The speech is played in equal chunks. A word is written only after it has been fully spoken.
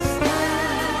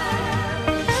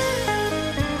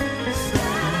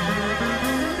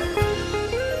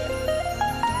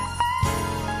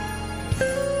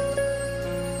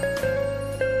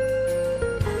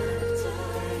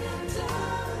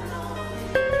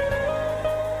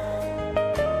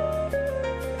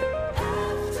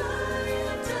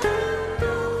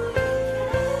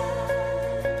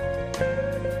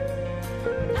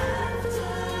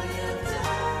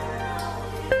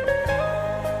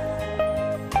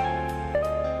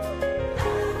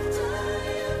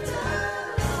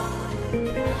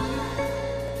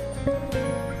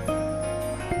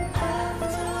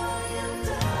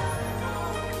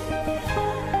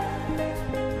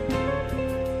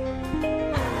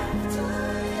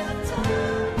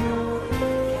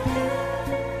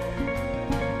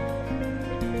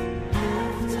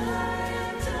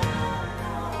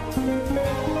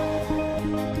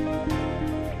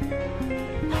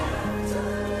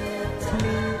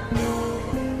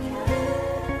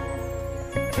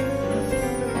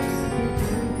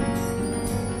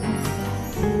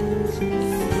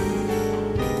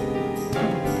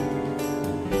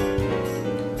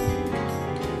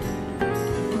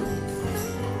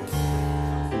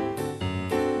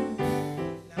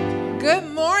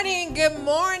Good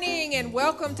morning, and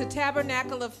welcome to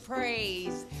Tabernacle of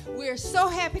Praise. We're so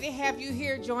happy to have you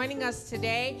here joining us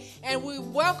today, and we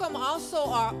welcome also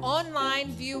our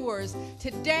online viewers.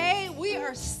 Today, we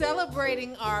are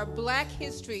celebrating our Black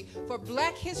History for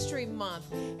Black History Month,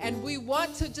 and we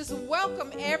want to just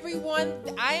welcome everyone.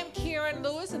 I am Karen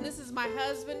Lewis, and this is my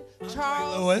husband,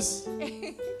 Charles Lewis.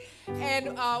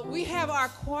 And we have our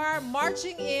choir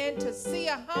marching in to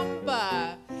Sia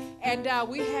Hamba. And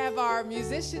we have our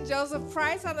musician, Joseph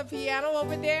Price, on the piano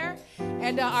over there.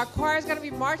 And our choir is going to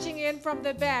be marching in from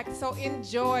the back. So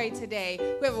enjoy today.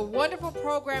 We have a wonderful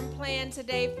program planned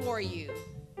today for you.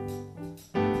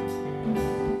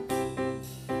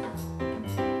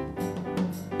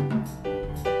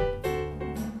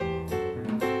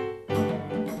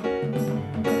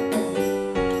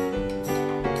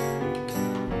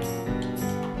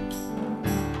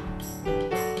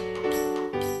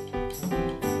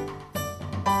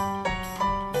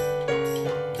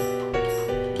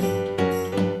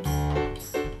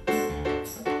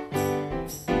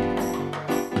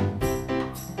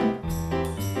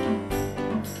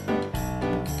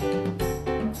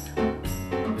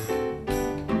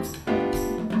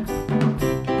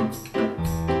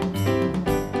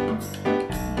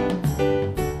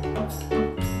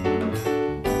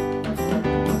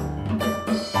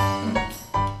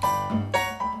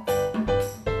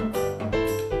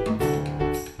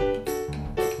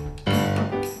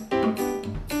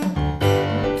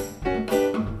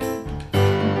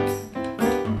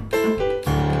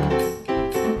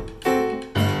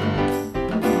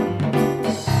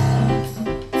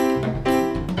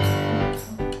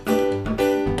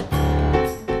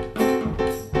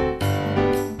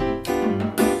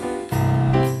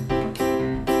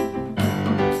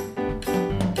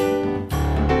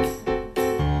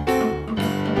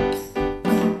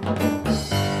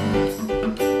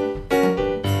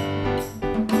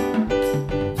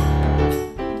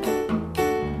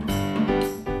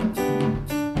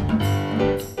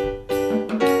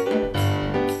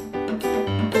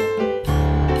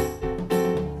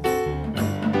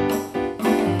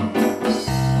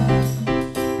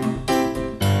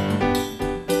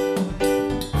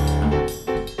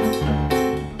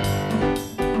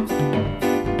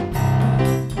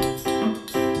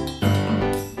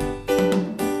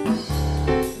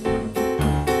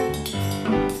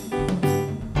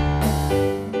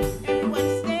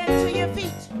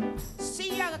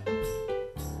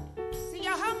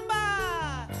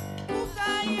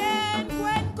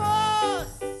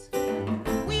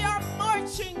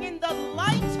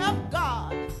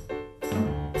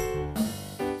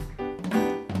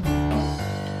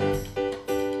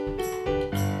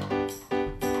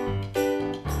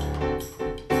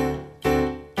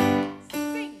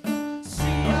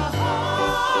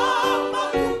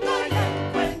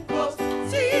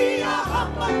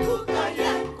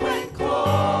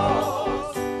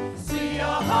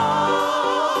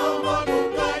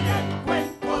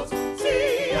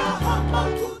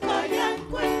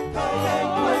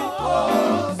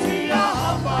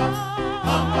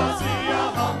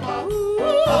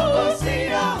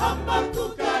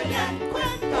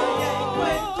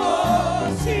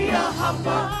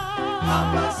 Hamba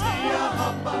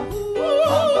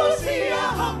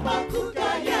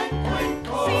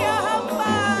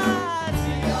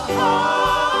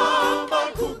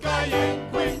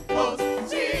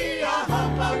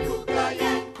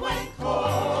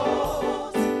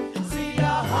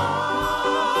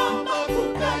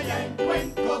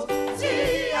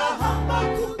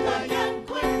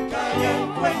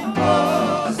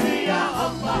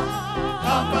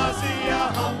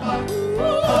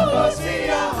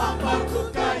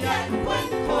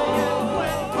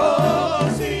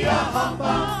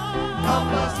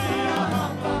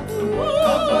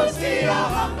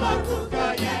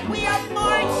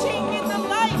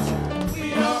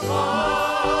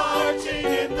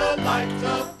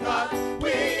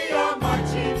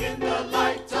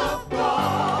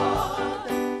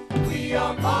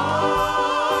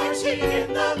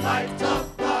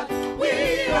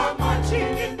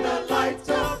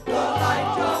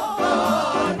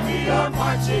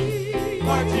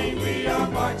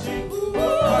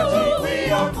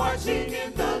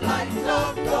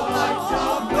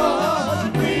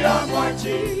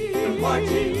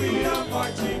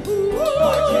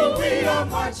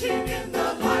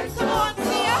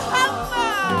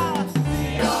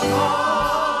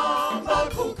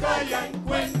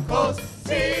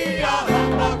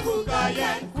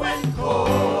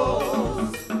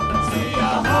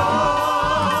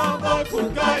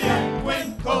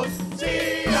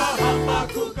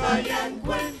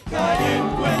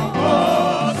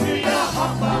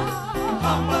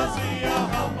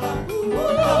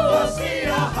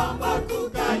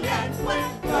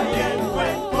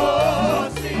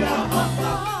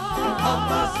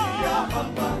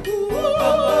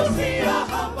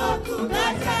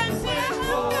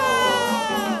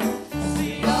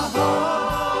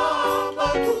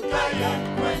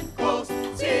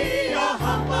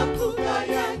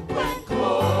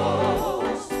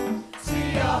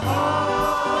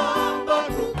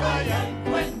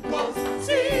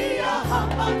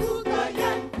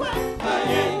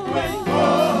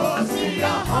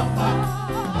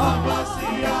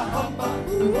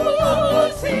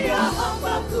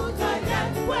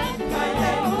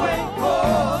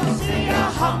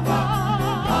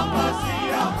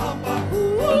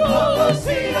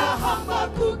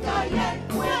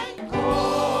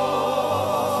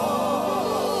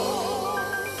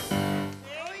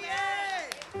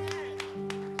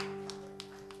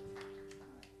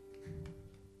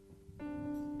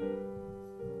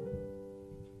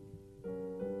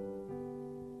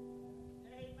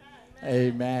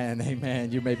Amen.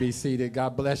 Amen. You may be seated.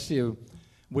 God bless you.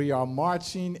 We are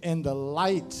marching in the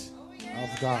light of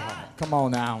God. Come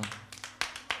on now.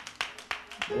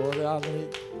 Lord,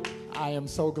 I am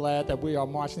so glad that we are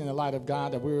marching in the light of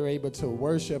God, that we were able to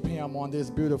worship him on this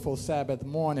beautiful Sabbath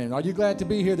morning. Are you glad to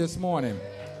be here this morning?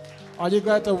 Are you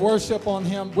glad to worship on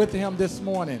him with him this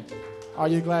morning? Are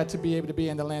you glad to be able to be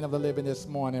in the land of the living this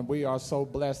morning? We are so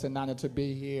blessed and honored to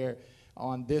be here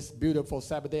on this beautiful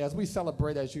Sabbath day as we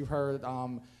celebrate, as you heard,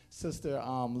 Sister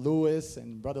Lewis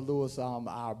and Brother Lewis,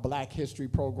 our Black History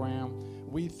program.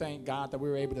 We thank God that we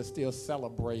were able to still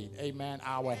celebrate, amen,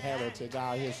 our heritage,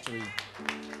 our history.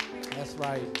 That's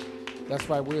right. That's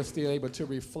right. We're still able to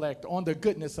reflect on the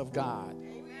goodness of God.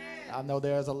 I know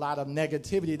there's a lot of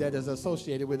negativity that is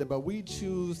associated with it, but we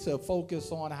choose to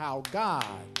focus on how God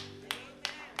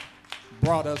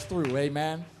brought us through,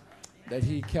 amen, that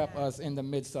he kept us in the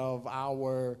midst of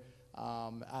our,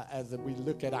 as we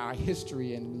look at our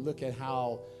history and look at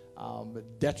how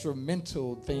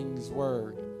detrimental things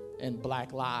were in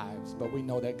black lives, but we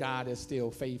know that God is still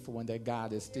faithful and that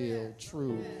God is still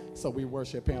true. So we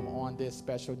worship him on this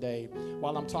special day.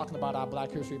 While I'm talking about our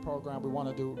Black History program, we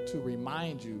want to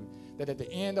remind you that at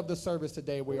the end of the service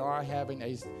today, we are having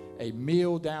a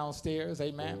meal downstairs,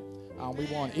 amen. We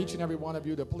want each and every one of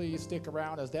you to please stick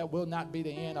around, as that will not be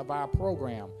the end of our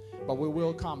program, but we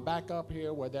will come back up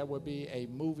here where there will be a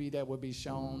movie that will be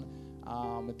shown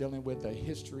dealing with the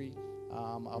history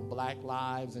of black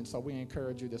lives. And so we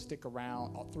encourage you to stick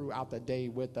around throughout the day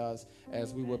with us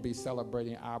as we will be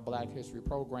celebrating our Black History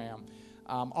program.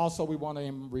 Also, we want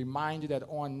to remind you that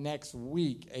on next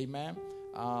week, amen,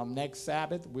 next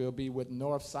Sabbath, we'll be with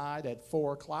Northside at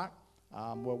 4 o'clock,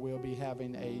 where we'll be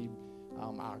having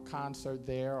our concert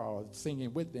there, or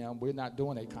singing with them. We're not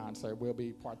doing a concert. We'll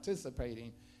be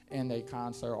participating in a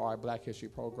concert or a Black History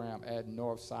program at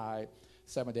Northside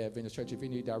Seventh-day Adventist Church. If you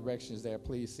need directions there,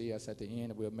 please see us at the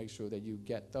end, and we'll make sure that you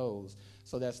get those.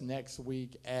 So that's next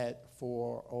week at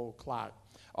 4 o'clock.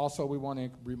 Also, we want to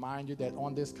remind you that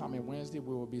on this coming Wednesday,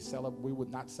 we will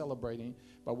not celebrating,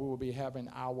 but we will be having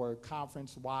our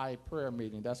conference-wide prayer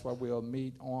meeting. That's where we'll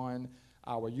meet on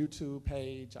our YouTube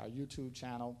page, our YouTube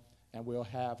channel, and we'll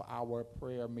have our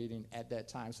prayer meeting at that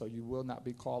time. So you will not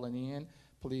be calling in.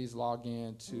 Please log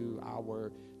in to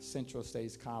our Central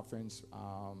States Conference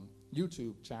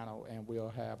YouTube channel, and we'll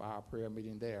have our prayer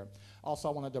meeting there. Also,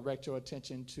 I want to direct your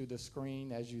attention to the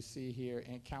screen as you see here,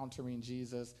 Encountering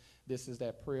Jesus. This is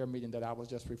that prayer meeting that I was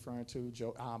just referring to.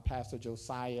 Pastor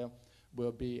Josiah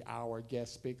will be our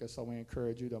guest speaker, so we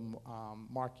encourage you to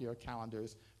mark your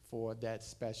calendars for that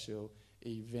special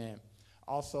event.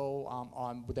 Also,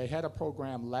 they had a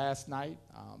program last night,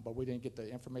 but we didn't get the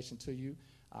information to you.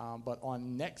 But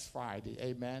on next Friday,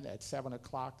 amen, at 7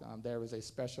 o'clock, there is a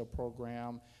special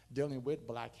program dealing with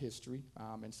Black history.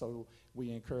 And so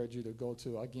we encourage you to go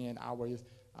to, again, our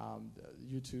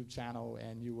YouTube channel,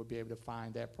 and you will be able to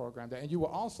find that program there. And you will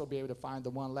also be able to find the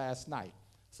one last night.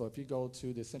 So if you go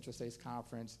to the Central States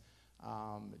Conference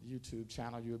YouTube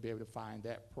channel, you'll be able to find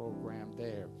that program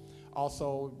there.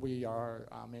 Also, we are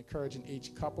encouraging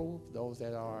each couple, those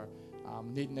that are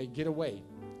needing a getaway,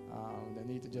 they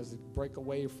need to just break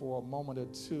away for a moment or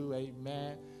two,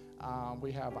 amen.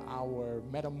 We have our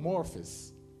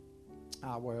Metamorphosis,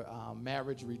 our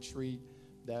marriage retreat,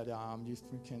 that you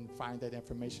can find that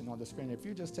information on the screen. If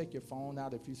you just take your phone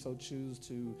out, if you so choose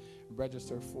to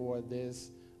register for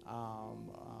this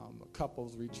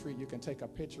couples retreat, you can take a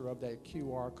picture of that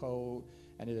QR code,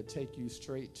 and it'll take you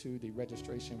straight to the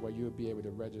registration where you'll be able to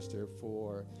register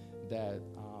for that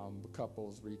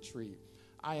couples retreat.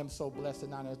 I am so blessed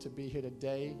and honored to be here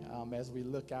today as we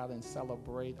look out and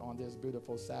celebrate on this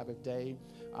beautiful Sabbath day.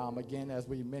 Again, as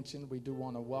we mentioned, we do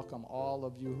want to welcome all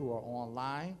of you who are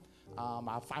online.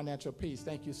 our financial peace.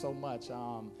 Thank you so much.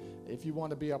 If you want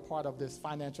to be a part of this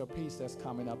financial peace that's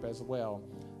coming up as well,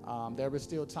 there is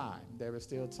still time. There is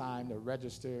still time to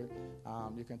register.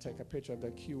 You can take a picture of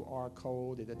the QR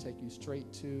code. It'll take you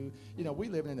straight to, we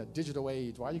live in a digital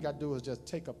age. All you got to do is just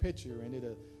take a picture, and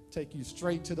it'll take you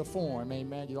straight to the form.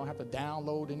 Amen. You don't have to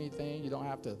download anything. You don't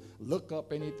have to look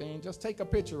up anything. Just take a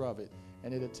picture of it,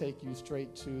 and it'll take you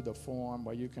straight to the form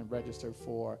where you can register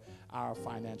for our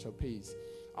financial peace.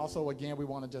 Also, again, we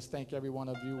want to just thank every one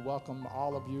of you. Welcome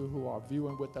all of you who are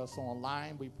viewing with us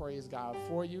online. We praise God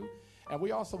for you. And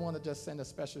we also want to just send a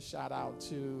special shout out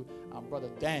to Brother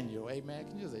Daniel. Amen.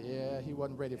 Can you just say, yeah, he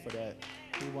wasn't ready for that.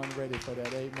 He wasn't ready for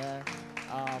that. Amen.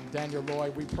 Daniel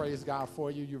Lloyd, we praise God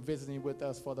for you. You're visiting with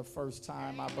us for the first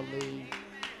time, I believe.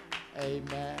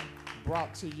 Amen.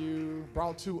 Brought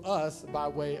to us by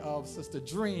way of Sister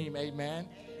Dream. Amen.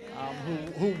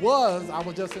 I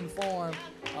was just informed,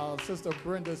 Sister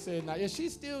Brenda said, now, is she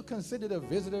still considered a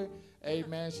visitor?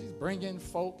 Amen. She's bringing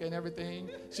folk and everything.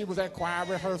 She was at choir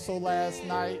rehearsal last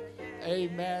night.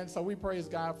 Amen. So we praise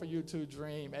God for you too,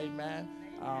 Dream. Amen.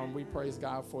 We praise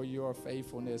God for your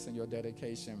faithfulness and your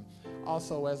dedication.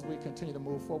 Also, as we continue to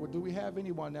move forward, do we have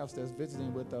anyone else that's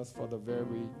visiting with us for the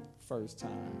very first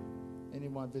time?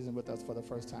 Anyone visiting with us for the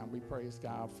first time? We praise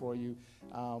God for you.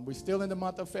 We're still in the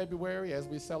month of February as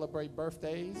we celebrate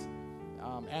birthdays,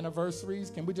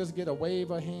 anniversaries. Can we just get a wave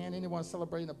of hand? Anyone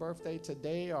celebrating a birthday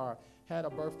today or had a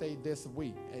birthday this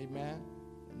week? Amen.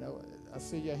 I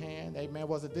see your hand. Amen.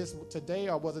 Was it this today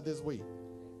or was it this week?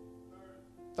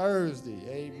 Thursday.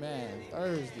 Amen.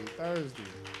 Thursday.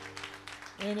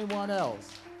 Anyone else?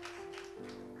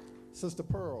 Sister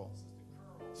Pearl.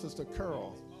 Sister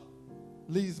Curl.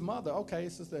 Lee's mother. Okay,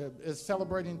 sister is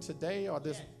celebrating today or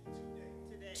this?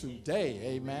 Today.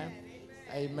 Amen.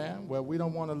 Amen. Well, we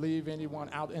don't want to leave anyone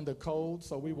out in the cold,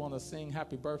 so we want to sing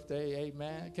happy birthday.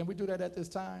 Amen. Can we do that at this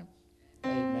time?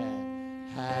 Amen.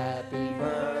 Happy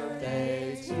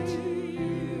birthday to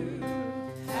you.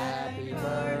 Happy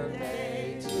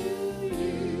birthday to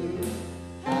you.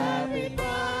 Happy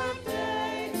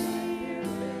birthday to you.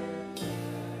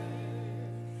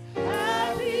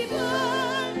 Happy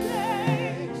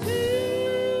birthday to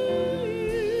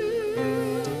you.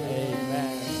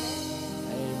 Amen.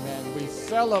 Amen. We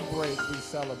celebrate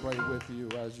with you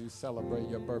as you celebrate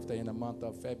your birthday in the month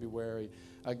of February.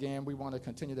 Again, we want to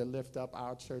continue to lift up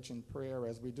our church in prayer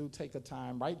as we do take a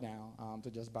time right now to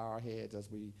just bow our heads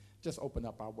as we just open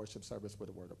up our worship service with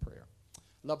a word of prayer.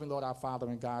 Loving Lord, our Father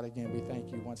and God, again, we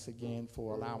thank you once again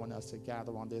for allowing us to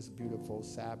gather on this beautiful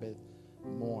Sabbath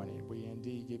morning. We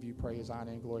indeed give you praise,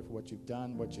 honor, and glory for what you've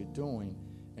done, what you're doing,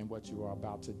 and what you are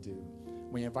about to do.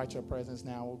 We invite your presence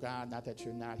now, oh God, not that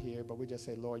you're not here, but we just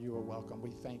say, Lord, you are welcome. We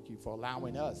thank you for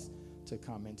allowing us to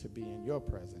come and to be in your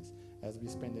presence as we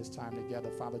spend this time together.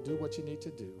 Father, do what you need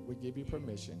to do. We give you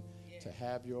permission to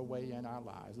have your way in our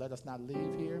lives. Let us not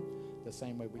leave here the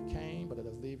same way we came, but let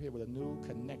us leave here with a new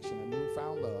connection, a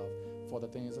newfound love for the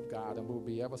things of God, and we'll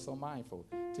be ever so mindful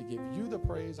to give you the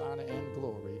praise, honor, and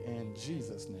glory. In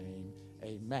Jesus' name,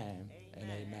 amen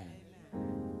and amen.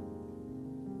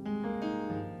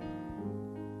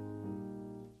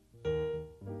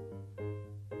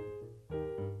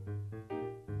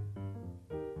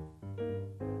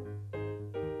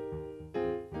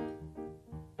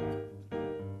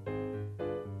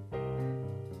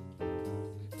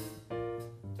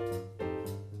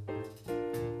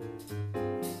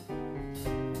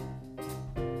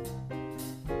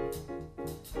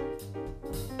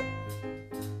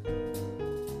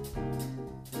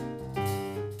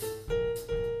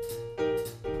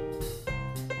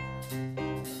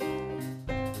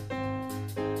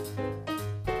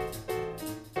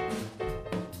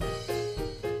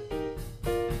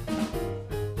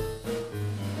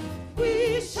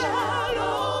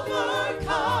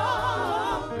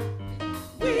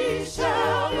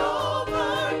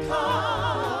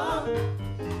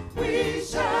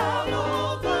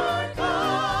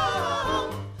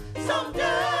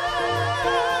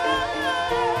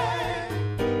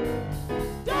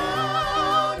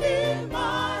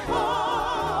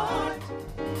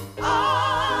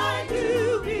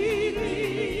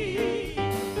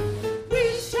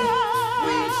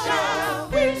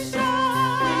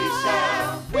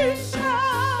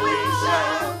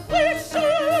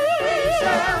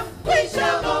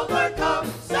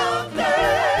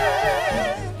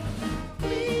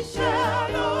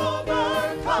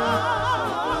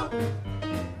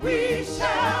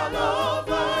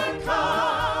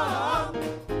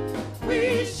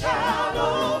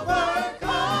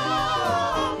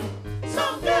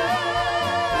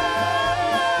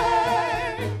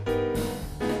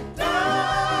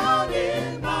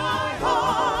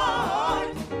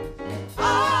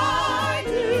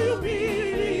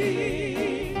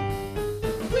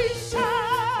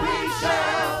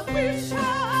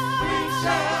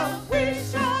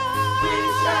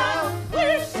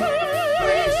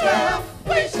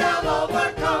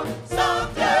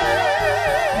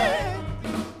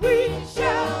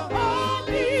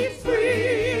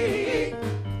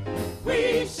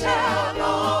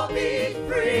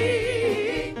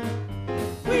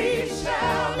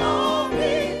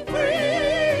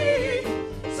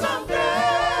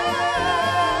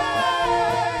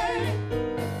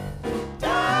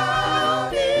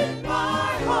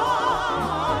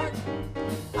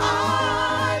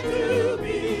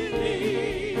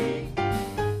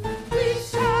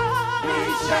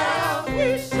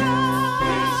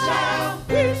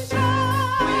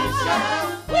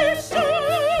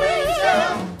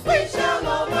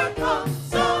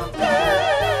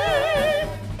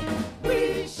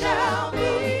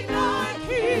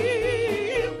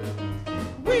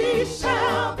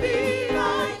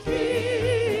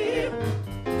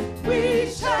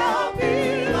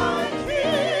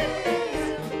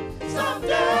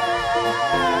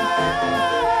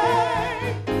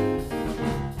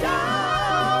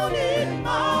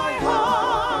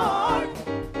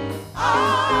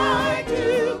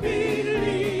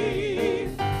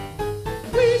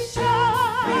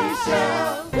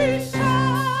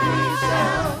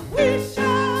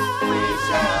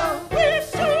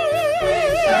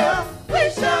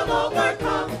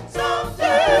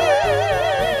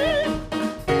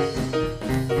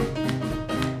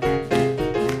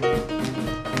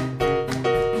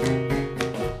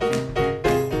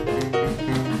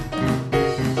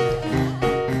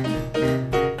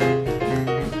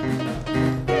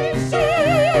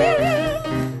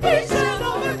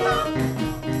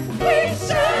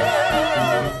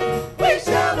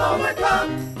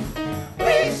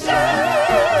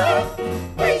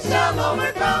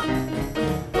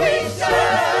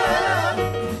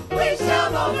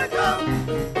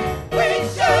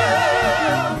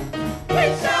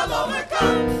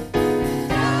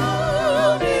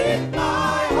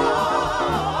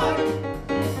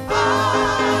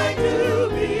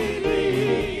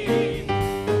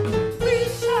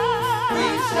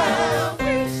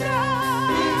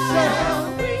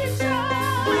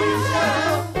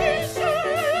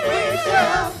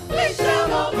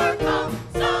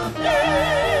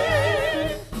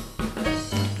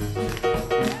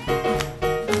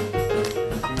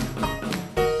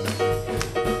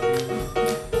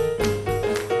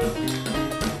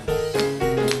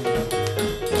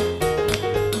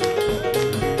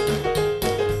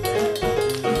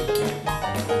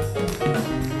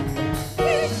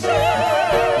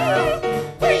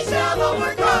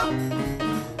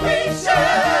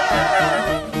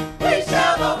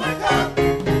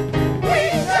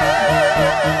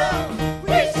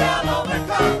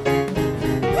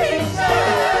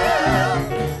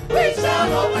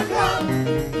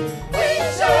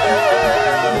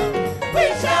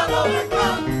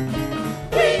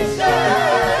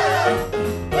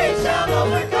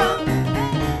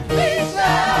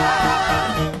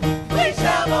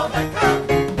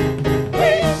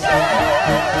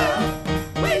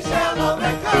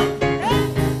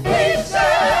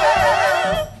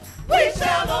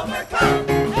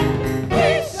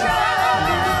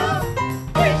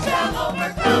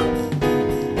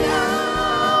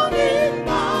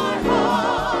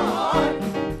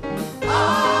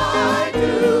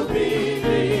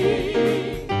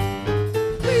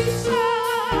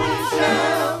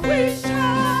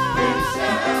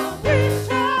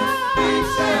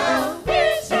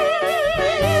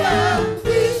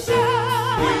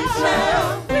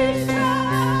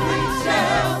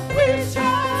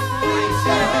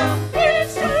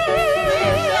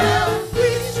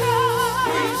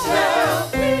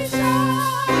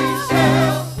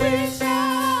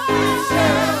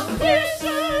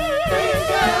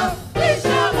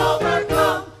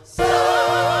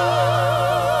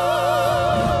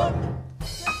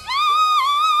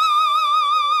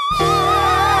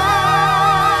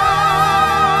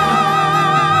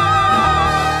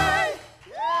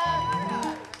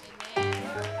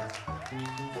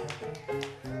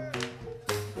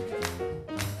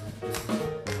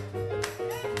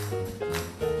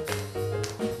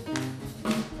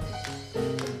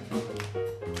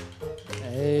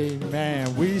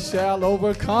 Amen. We shall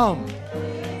overcome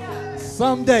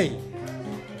someday.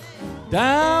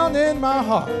 Down in my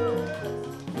heart,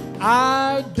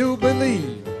 I do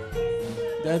believe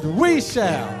that we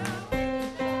shall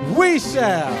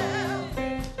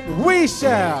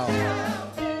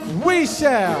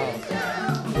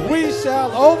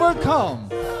overcome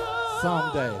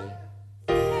someday.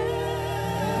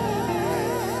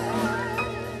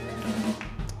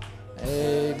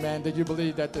 Amen. Did you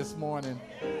believe that this morning?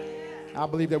 I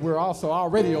believe that we're also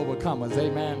already overcomers.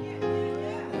 Amen.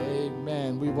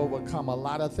 Amen. We've overcome a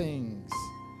lot of things,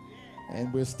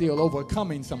 and we're still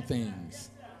overcoming some things.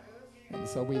 And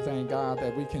so we thank God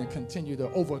that we can continue to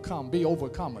overcome, be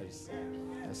overcomers,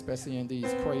 especially in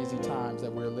these crazy times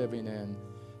that we're living in.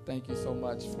 Thank you so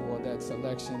much for that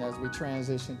selection as we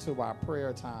transition to our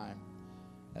prayer time,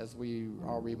 as we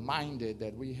are reminded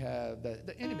that we have, that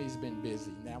the enemy's been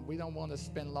busy. Now, we don't want to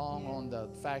spend long on the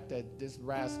fact that this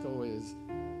rascal is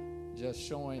just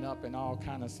showing up in all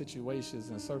kind of situations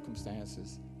and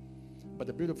circumstances. But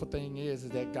the beautiful thing is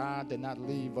that God did not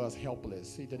leave us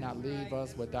helpless. He did not leave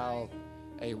us without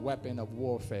a weapon of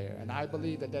warfare. And I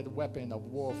believe that that weapon of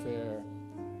warfare,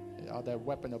 or that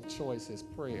weapon of choice, is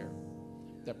prayer.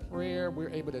 That prayer, we're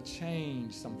able to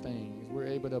change some things. We're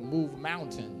able to move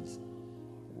mountains.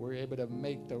 We're able to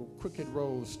make the crooked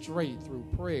road straight through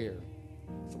prayer.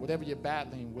 So whatever you're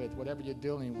battling with, whatever you're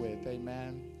dealing with,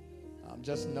 amen,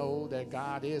 just know that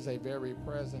God is a very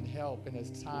present help in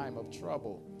his time of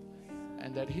trouble,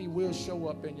 and that he will show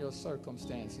up in your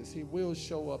circumstances. He will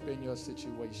show up in your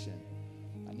situation.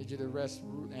 I need you to rest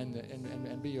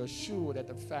and be assured at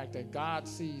the fact that God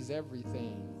sees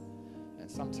everything. And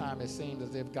sometimes it seems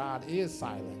as if God is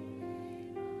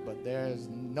silent. But there's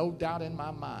no doubt in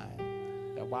my mind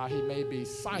that while he may be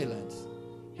silent,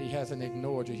 he hasn't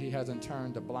ignored you. He hasn't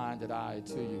turned a blinded eye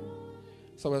to you.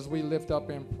 So as we lift up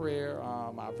in prayer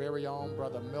our very own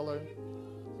Brother Miller,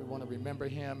 we want to remember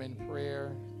him in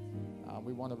prayer.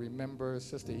 We want to remember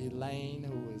Sister Elaine,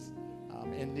 who is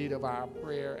in need of our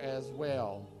prayer as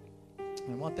well.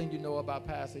 And one thing you know about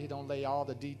Pastor, he don't lay all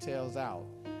the details out.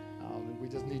 We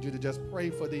just need you to just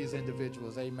pray for these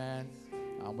individuals, amen.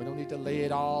 We don't need to lay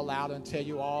it all out and tell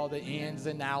you all the ins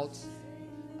and outs,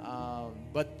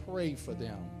 but pray for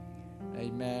them,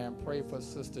 amen. Pray for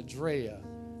Sister Drea,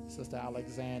 Sister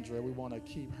Alexandra. We want to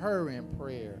keep her in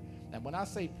prayer. And when I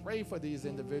say pray for these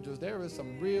individuals, there is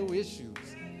some real issues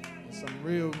and some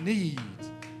real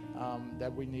needs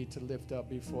that we need to lift up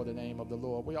before the name of the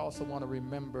Lord. We also want to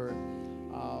remember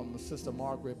Sister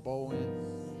Margaret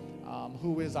Bowen,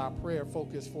 who is our prayer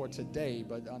focus for today,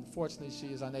 but unfortunately she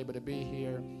is unable to be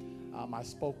here. I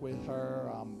spoke with her,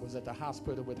 was at the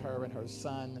hospital with her and her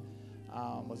son,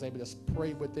 was able to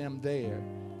pray with them there.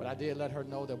 But I did let her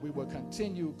know that we will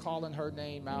continue calling her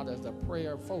name out as the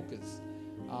prayer focus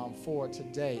for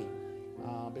today,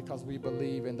 because we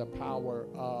believe in the power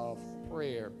of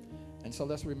prayer. And so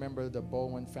let's remember the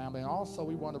Bowen family. And also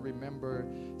we want to remember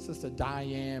Sister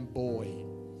Diane Boyd.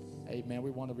 Amen.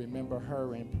 We want to remember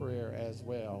her in prayer as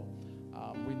well.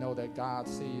 We know that God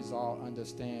sees all,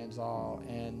 understands all,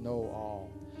 and know all.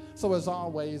 So as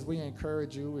always, we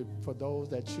encourage you, for those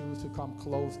that choose to come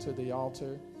close to the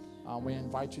altar, we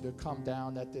invite you to come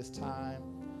down at this time.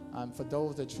 For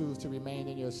those that choose to remain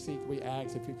in your seat, we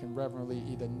ask if you can reverently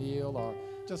either kneel or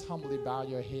just humbly bow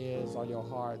your heads or your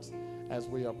hearts as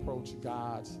we approach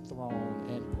God's throne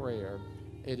in prayer.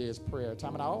 It is prayer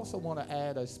time. And I also want to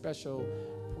add a special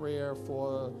prayer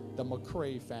for the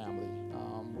McCray family.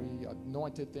 We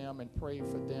anointed them and prayed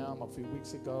for them a few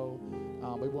weeks ago.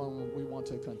 We want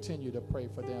to continue to pray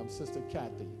for them. Sister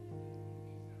Kathy,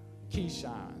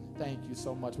 Keyshawn, thank you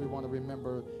so much. We want to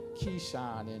remember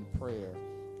Keyshawn in prayer.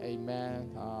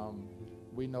 Amen.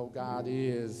 We know God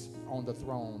is on the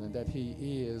throne and that he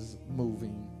is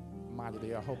moving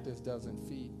mightily. I hope this doesn't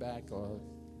feedback or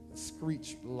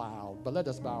screech loud, but let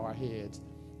us bow our heads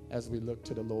as we look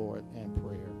to the Lord in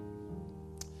prayer.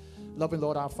 Loving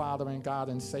Lord, our Father and God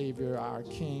and Savior, our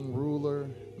King, ruler,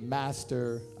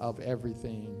 master of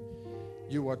everything.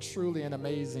 You are truly an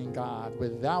amazing God.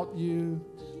 Without you,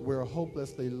 we're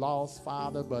hopelessly lost,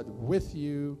 Father, but with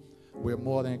you, we're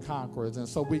more than conquerors. And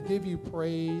so we give you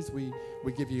praise, we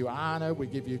give you honor, we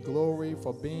give you glory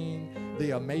for being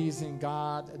the amazing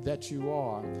God that you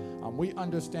are. We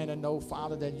understand and know,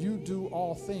 Father, that you do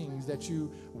all things, that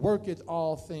you work it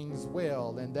all things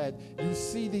well, and that you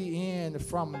see the end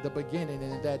from the beginning,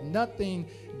 and that nothing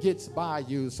gets by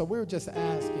you. So we're just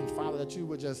asking, Father, that you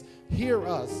would just hear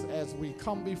us as we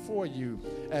come before you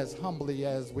as humbly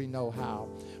as we know how.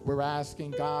 We're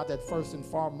asking, God, that first and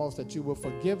foremost that you will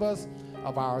forgive us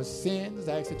of our sins.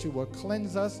 I ask that you will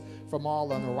cleanse us from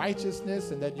all unrighteousness,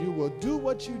 and that you will do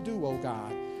what you do, oh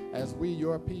God, as we,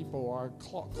 your people, are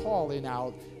calling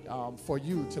out for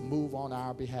you to move on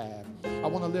our behalf. I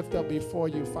want to lift up before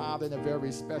you, Father, in a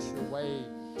very special way,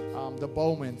 the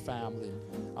Bowman family.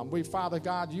 Father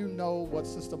God, you know what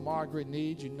Sister Margaret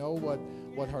needs. You know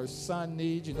what her son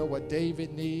needs. You know what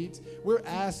David needs. We're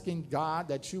asking, God,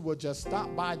 that you will just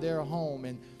stop by their home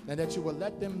and that you will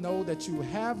let them know that you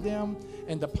have them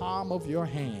in the palm of your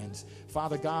hands.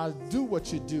 Father God, do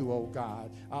what you do, oh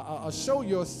God. Show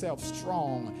yourself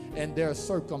strong in their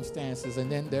circumstances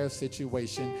and in their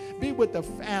situation. Be with the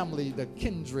family, the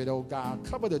kindred, oh God.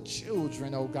 Cover the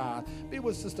children, oh God. Be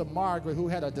with Sister Margaret, who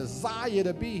had a desire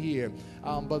to be here,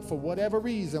 but for whatever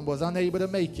reason was unable to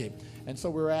make it. And so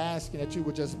we're asking that you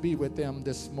would just be with them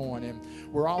this morning.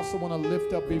 We're also want to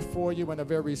lift up before you in a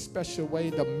very special way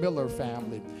the Miller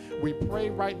family. We pray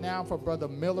right now for Brother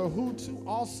Miller, who too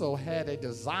also had a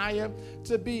desire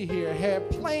to be here, had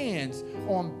plans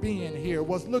on being here,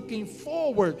 was looking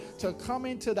forward to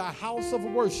coming to the house of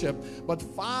worship, but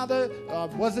Father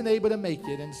wasn't able to make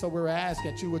it. And so we're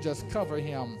asking that you would just cover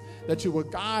him, that you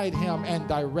would guide him and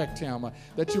direct him,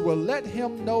 that you will let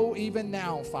him know even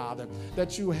now, Father,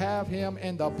 that you have him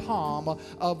in the palm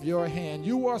of your hand.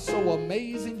 You are so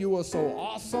amazing. You are so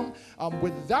awesome.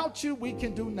 Without you, we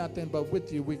can do nothing, but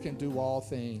with you, we can do all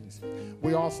things.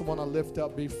 We also want to lift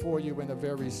up before you in a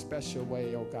very special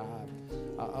way, oh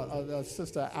God,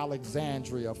 Sister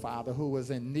Alexandria, Father, who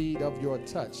was in need of your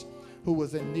touch, who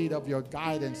was in need of your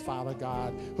guidance, Father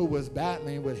God, who was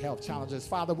battling with health challenges.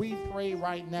 Father, we pray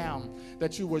right now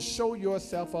that you will show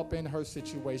yourself up in her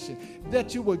situation,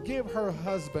 that you will give her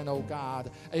husband, oh God,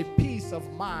 a peace of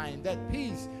mind, that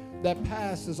peace that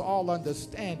passes all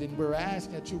understanding. We're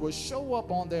asking that you will show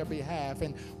up on their behalf.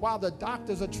 And while the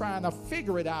doctors are trying to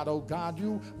figure it out, oh God,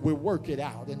 you will work it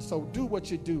out. And so do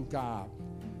what you do, God.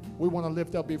 We want to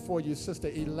lift up before you Sister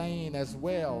Elaine as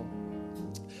well.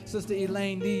 Sister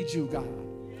Elaine needs you, God.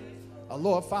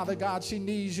 Lord, Father God, she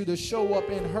needs you to show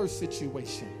up in her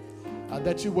situation.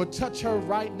 That you will touch her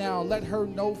right now. Let her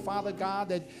know, Father God,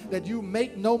 that you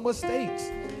make no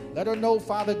mistakes. Let her know,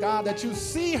 Father God, that you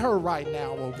see her right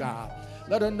now, oh God.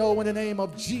 Let her know in the name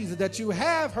of Jesus that you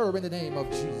have her in the name of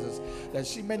Jesus, that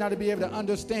she may not be able to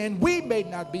understand. We may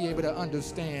not be able to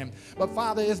understand. But,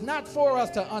 Father, it's not for us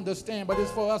to understand, but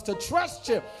it's for us to trust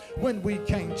you when we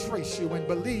can't trace you and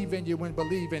believe in you when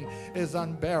believing is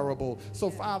unbearable. So,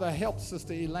 Father, help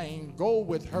Sister Elaine. Go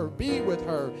with her. Be with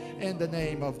her in the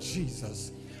name of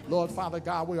Jesus. Lord, Father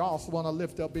God, we also want to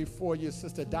lift up before you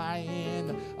Sister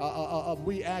Diane.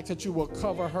 We ask that you will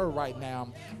cover her right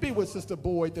now. Be with Sister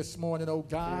Boyd this morning, oh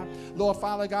God. Lord,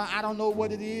 Father God, I don't know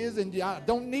what it is, and I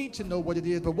don't need to know what it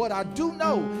is, but what I do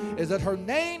know is that her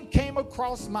name came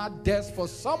across my desk for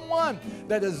someone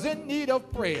that is in need of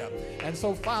prayer. And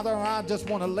so, Father, I just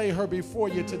want to lay her before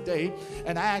you today,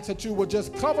 and I ask that you will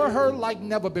just cover her like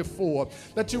never before,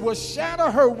 that you will shadow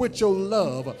her with your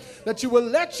love, that you will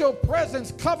let your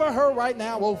presence cover her right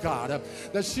now, oh God,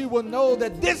 that she will know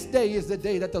that this day is the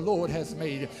day that the Lord has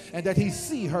made, and that he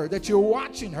see her, that you're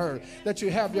watching her, that you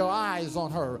have your eyes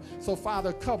on her. So,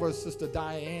 Father, cover Sister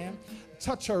Diane.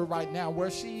 Touch her right now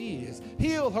where she is.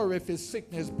 Heal her if it's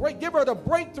sickness. Give her the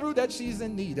breakthrough that she's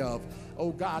in need of. Oh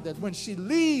God, that when she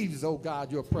leaves, oh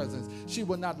God, your presence, she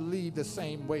will not leave the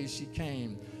same way she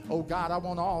came. Oh God, I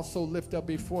want to also lift up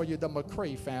before you the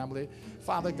McCray family.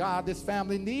 Father God, this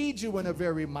family needs you in a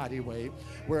very mighty way.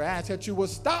 We're asking that you will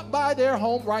stop by their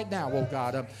home right now, oh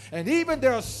God, and even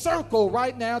their circle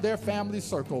right now, their family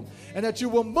circle, and that you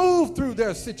will move through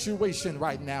their situation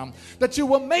right now, that you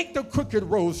will make the crooked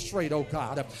road straight, oh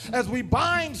God, as we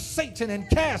bind Satan and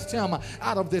cast him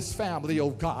out of this family,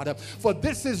 oh God, for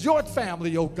this is your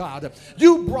family, oh God.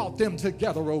 You brought them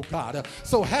together, oh God,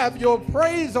 so have your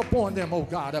praise upon them, oh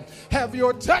God. Have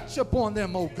your touch upon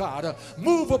them, oh God.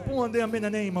 Move upon them in the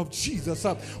name of Jesus.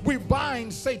 We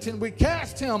bind Satan. We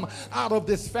cast him out of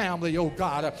this family, oh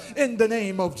God, in the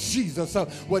name of Jesus.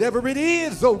 Whatever it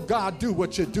is, oh God, do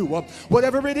what you do.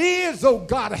 Whatever it is, oh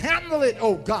God, handle it,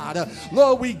 oh God.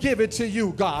 Lord, we give it to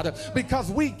you, God,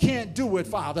 because we can't do it,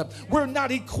 Father. We're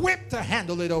not equipped to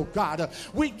handle it, oh God.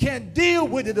 We can't deal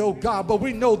with it, oh God, but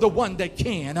we know the one that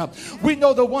can. We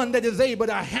know the one that is able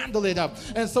to handle it.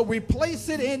 And so we place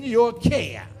it in your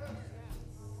care.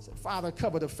 So, Father,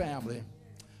 cover the family.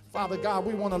 Father God,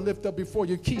 we want to lift up before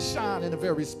you Keyshawn in a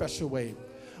very special way.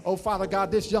 Oh, Father God,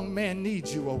 this young man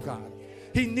needs you, oh God.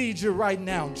 He needs you right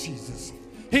now, Jesus.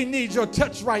 He needs your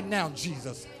touch right now,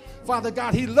 Jesus. Father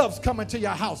God, he loves coming to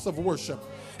your house of worship.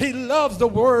 He loves the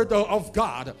word of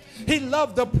God. He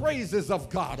loves the praises of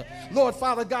God. Lord,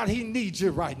 Father God, he needs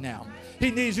you right now.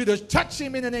 He needs you to touch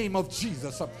him in the name of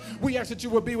Jesus. We ask that you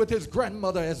will be with his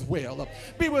grandmother as well.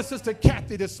 Be with Sister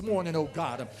Kathy this morning, oh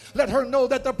God. Let her know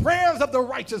that the prayers of the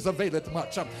righteous availeth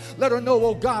much. Let her know,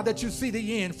 oh God, that you see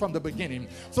the end from the beginning.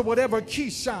 So whatever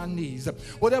Keyshawn needs,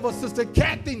 whatever Sister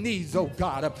Kathy needs, oh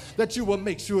God, that you will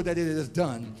make sure that it is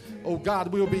done. Oh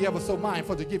God, we will be ever so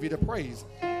mindful to give you the praise.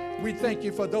 We thank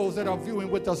you for those that are viewing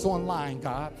with us online,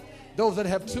 God. Those that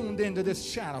have tuned into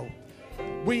this channel.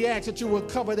 We ask that you will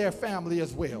cover their family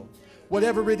as well.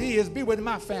 Whatever it is, be with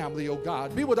my family, oh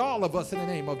God. Be with all of us in the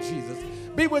name of Jesus.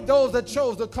 Be with those that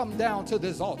chose to come down to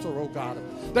this altar, oh God,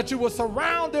 that you will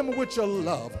surround them with your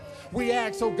love. We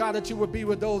ask, oh God, that you would be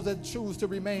with those that chose to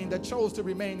remain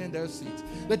in their seats,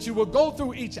 that you will go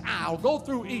through each aisle, go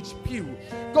through each pew,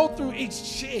 go through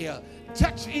each chair,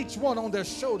 touch each one on their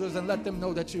shoulders and let them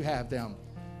know that you have them.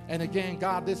 And again,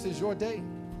 God, this is your day.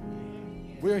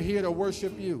 We're here to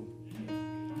worship you.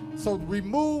 So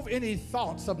remove any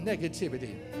thoughts of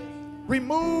negativity.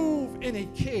 Remove any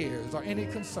cares or any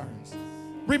concerns.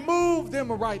 Remove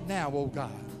them right now, oh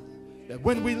God, that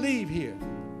when we leave here,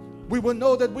 we will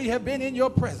know that we have been in your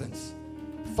presence.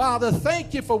 Father,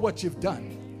 thank you for what you've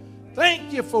done.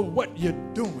 Thank you for what you're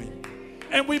doing.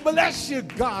 And we bless you,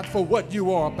 God, for what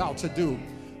you are about to do.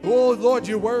 Oh, Lord,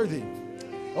 you're worthy.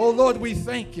 Oh, Lord, we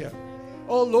thank you.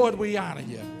 Oh, Lord, we honor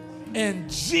you. In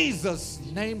Jesus'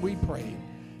 name we pray.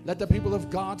 Let the people of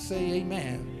God say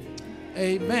amen,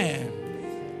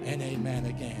 amen, and amen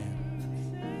again.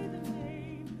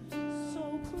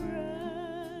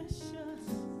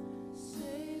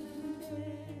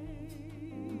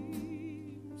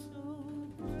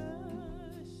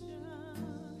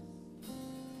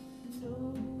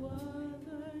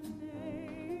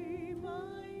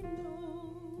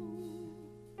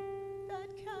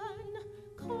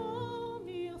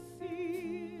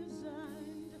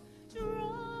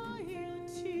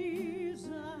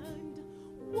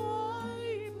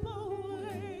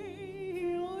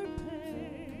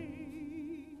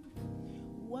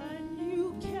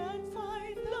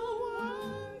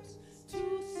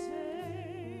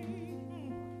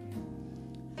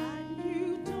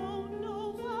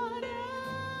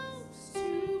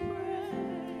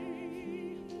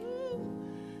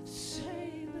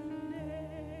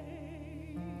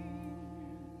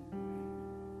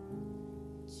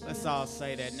 Let's all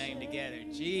say that name together.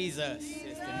 Jesus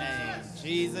is the name.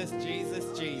 Jesus,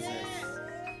 Jesus, Jesus.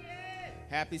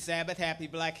 Happy Sabbath, happy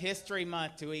Black History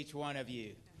Month to each one of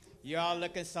you. You're all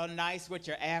looking so nice with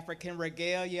your African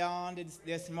regalia on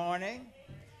this morning.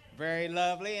 Very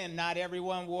lovely, and not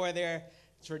everyone wore their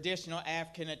traditional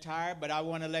African attire, but I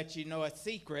want to let you know a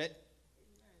secret.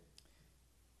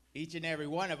 Each and every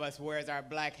one of us wears our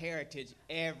black heritage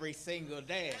every single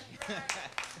day.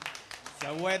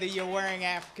 So whether you're wearing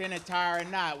African attire or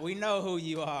not, we know who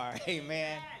you are,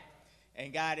 amen.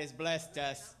 And God has blessed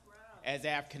us as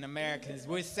African Americans.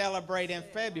 We celebrate in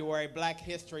February Black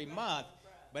History Month,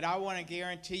 but I want to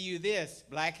guarantee you this: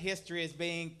 Black history is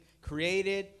being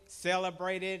created,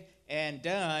 celebrated, and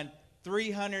done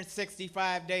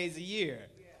 365 days a year.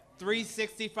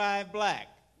 365 black.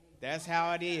 That's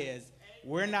how it is.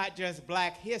 We're not just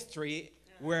black history,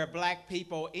 we're black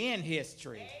people in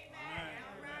history.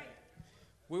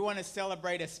 We want to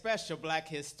celebrate a special black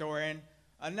historian,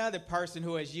 another person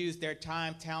who has used their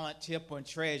time, talent, tip, and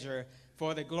treasure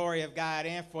for the glory of God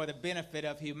and for the benefit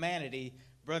of humanity,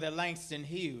 Brother Langston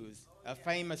Hughes, a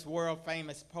famous,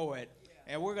 world-famous poet.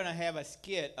 And we're going to have a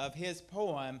skit of his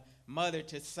poem, Mother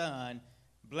to Son,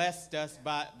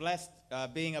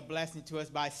 being a blessing to us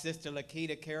by Sister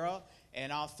Lakita Carroll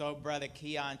and also Brother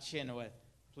Keon Chenoweth.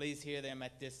 Please hear them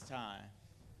at this time.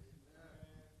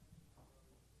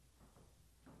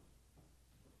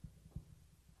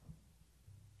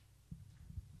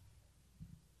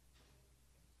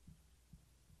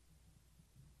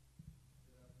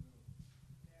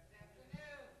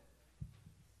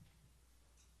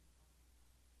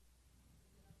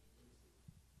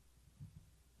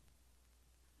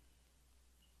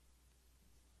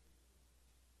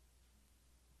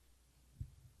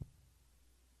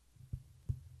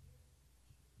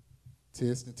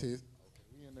 Test and test. Okay,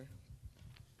 we in there.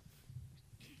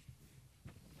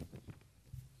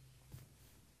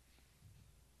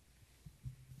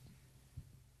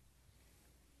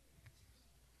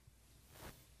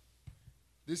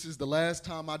 This is the last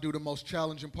time I do the most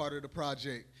challenging part of the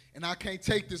project, and I can't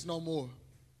take this no more.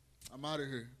 I'm out of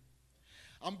here.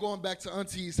 I'm going back to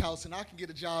Auntie's house, and I can get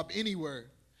a job anywhere.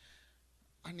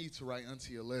 I need to write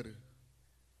Auntie a letter,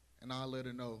 and I'll let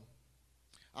her know.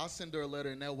 I'll send her a letter,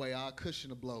 and that way I'll cushion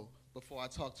the blow before I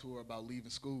talk to her about leaving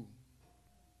school.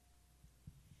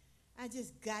 I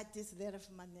just got this letter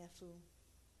from my nephew.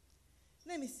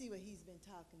 Let me see what he's been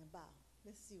talking about.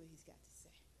 Let's see what he's got to say.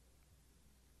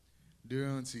 Dear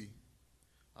Auntie,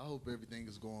 I hope everything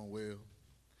is going well.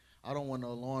 I don't want to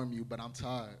alarm you, but I'm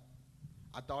tired.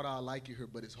 I thought I'd like it here,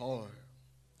 but it's hard.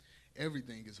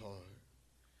 Everything is hard.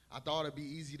 I thought it'd be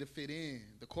easy to fit in.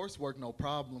 The coursework, no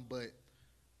problem, but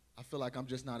I feel like I'm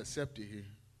just not accepted here.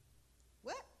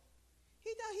 What?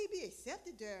 He thought he'd be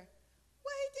accepted there.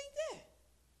 Why he think that?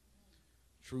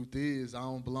 Truth is, I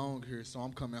don't belong here, so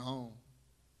I'm coming home.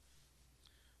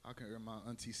 I can hear my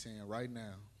auntie saying right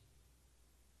now,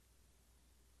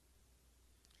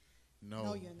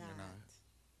 No, you're not.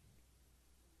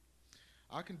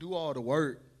 I can do all the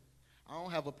work. I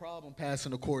don't have a problem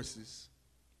passing the courses.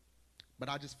 But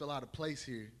I just feel out of place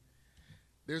here.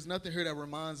 There's nothing here that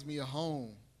reminds me of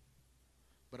home.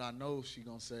 But I know she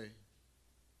gonna say,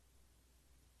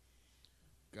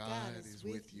 God is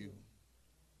with you.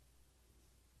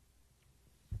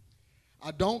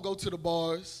 I don't go to the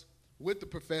bars with the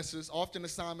professors. Often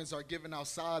assignments are given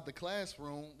outside the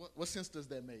classroom. What sense does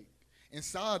that make?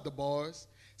 Inside the bars,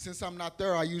 since I'm not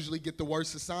there, I usually get the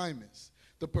worst assignments.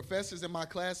 The professors and my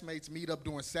classmates meet up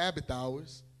during Sabbath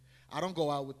hours. I don't go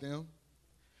out with them.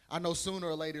 I know sooner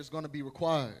or later it's going to be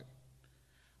required.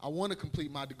 I want to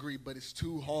complete my degree, but it's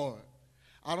too hard.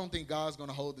 I don't think God's going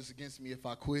to hold this against me if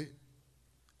I quit.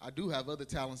 I do have other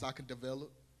talents I can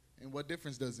develop, and what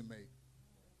difference does it make?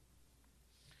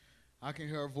 I can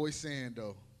hear her voice saying,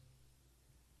 though,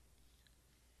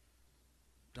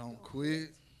 don't quit,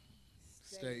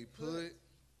 stay put.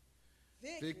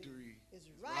 Victory is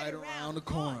right around the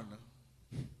corner.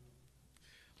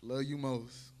 Love you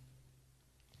most.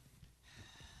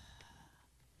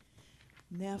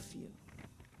 Nephew.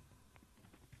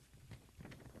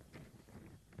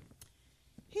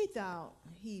 He thought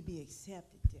he'd be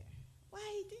accepted there. Why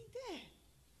he think that?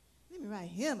 Let me write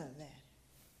him a letter.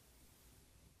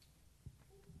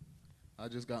 I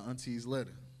just got Auntie's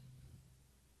letter.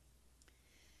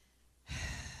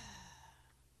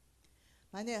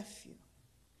 My nephew,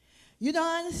 you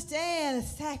don't understand the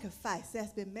sacrifice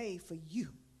that's been made for you.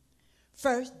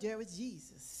 First, there was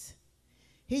Jesus.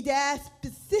 He died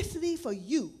specifically for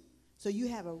you, so you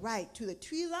have a right to the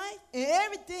tree life and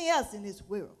everything else in this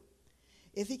world.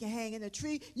 If he can hang in a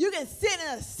tree, you can sit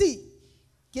in a seat,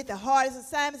 get the hardest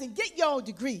assignments, and get your own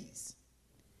degrees.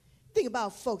 Think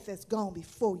about folks that's gone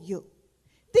before you.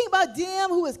 Think about them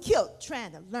who was killed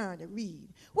trying to learn to read.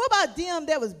 What about them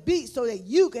that was beat so that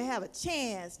you could have a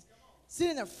chance to sit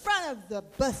in the front of the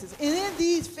buses and in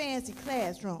these fancy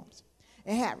classrooms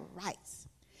and have rights?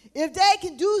 If they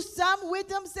can do something with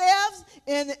themselves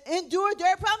and endure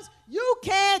their problems, you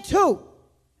can too.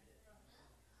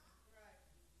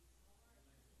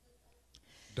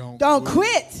 Don't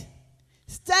quit.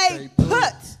 Stay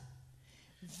put.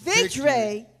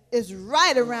 Victory is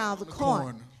right around the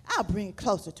corner. I'll bring it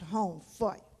closer to home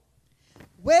for you.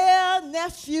 Well,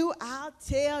 nephew, I'll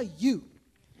tell you.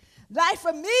 Life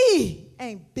for me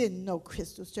ain't been no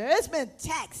crystal stir. It's been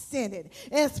tax-scented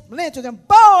and splintered and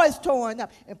boards torn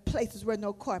up and places where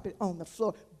no carpet on the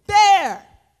floor. Bare.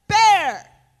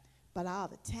 But all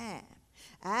the time,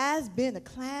 I've been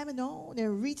climbing on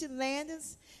and reaching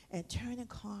landings and turning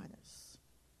corners.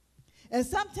 And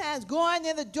sometimes going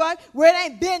in the dark where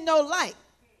it ain't been no light.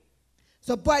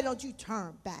 So, boy, don't you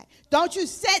turn back. Don't you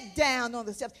sit down on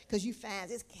the steps because you find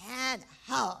it's kind of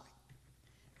hard.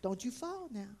 Don't you fall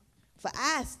now. For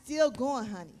I still going,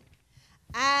 honey.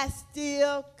 I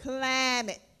still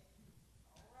climbing.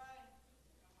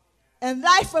 And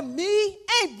life for me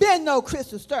ain't been no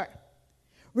crystal stir.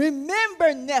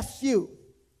 Remember, nephew,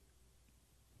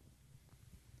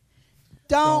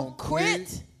 don't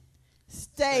quit.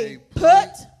 Stay put.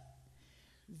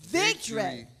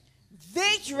 Victory.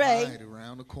 Right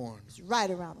around the corner. It's right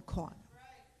around the corner.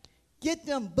 Get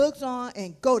them books on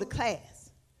and go to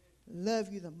class.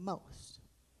 Love you the most.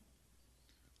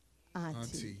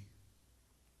 Auntie.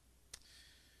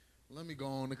 Let me go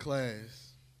on to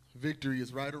class. Victory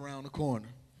is right around the corner.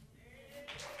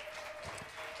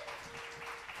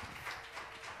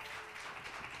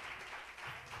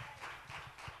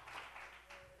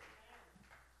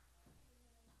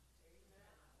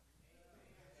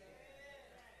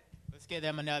 Let's give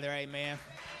them another amen.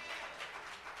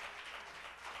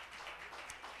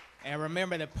 And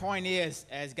remember, the point is,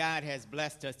 as God has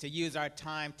blessed us, to use our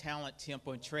time, talent,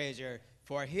 temple, and treasure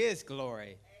for his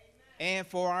glory and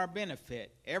for our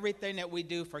benefit. Everything that we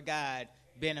do for God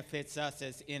benefits us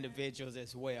as individuals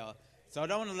as well. So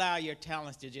don't allow your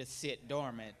talents to just sit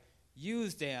dormant.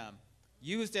 Use them.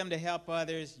 Use them to help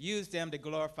others. Use them to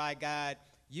glorify God.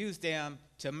 Use them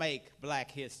to make Black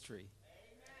history.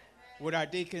 Would our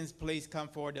deacons please come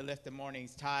forward to lift the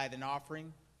morning's tithe and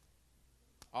offering?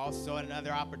 Also,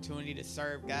 another opportunity to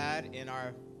serve God in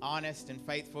our honest and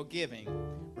faithful giving.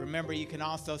 Remember, you can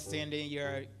also send in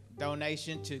your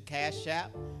donation to Cash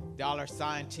App,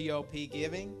 $TOP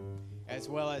Giving, as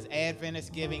well as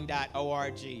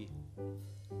AdventistGiving.org.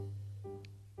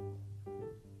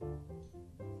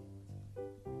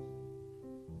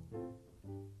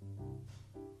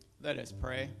 Let us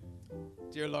pray.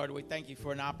 Dear Lord, we thank you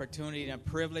for an opportunity and a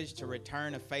privilege to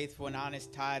return a faithful and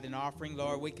honest tithe and offering.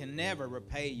 Lord, we can never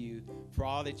repay you for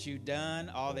all that you've done,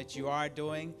 all that you are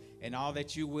doing, and all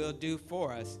that you will do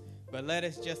for us. But let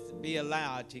us just be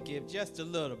allowed to give just a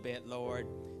little bit, Lord,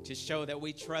 to show that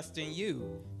we trust in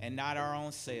you and not our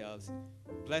own selves.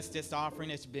 Bless this offering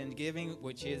that's been given,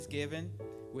 which is given.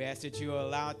 We ask that you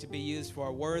allow it to be used for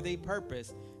a worthy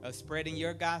purpose of spreading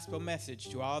your gospel message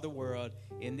to all the world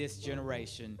in this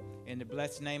generation. In the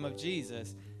blessed name of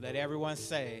Jesus, let everyone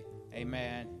say,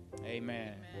 amen,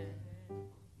 amen.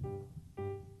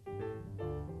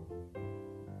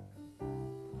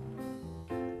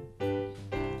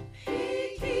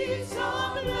 He keeps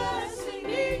on blessing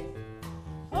me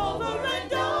over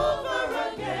and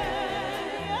over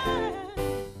again.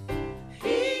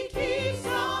 He keeps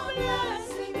on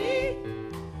blessing me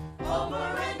over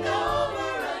and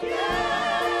over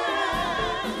again.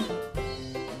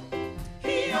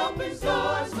 He opens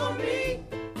doors for me,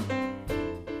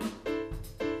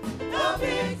 the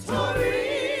victory.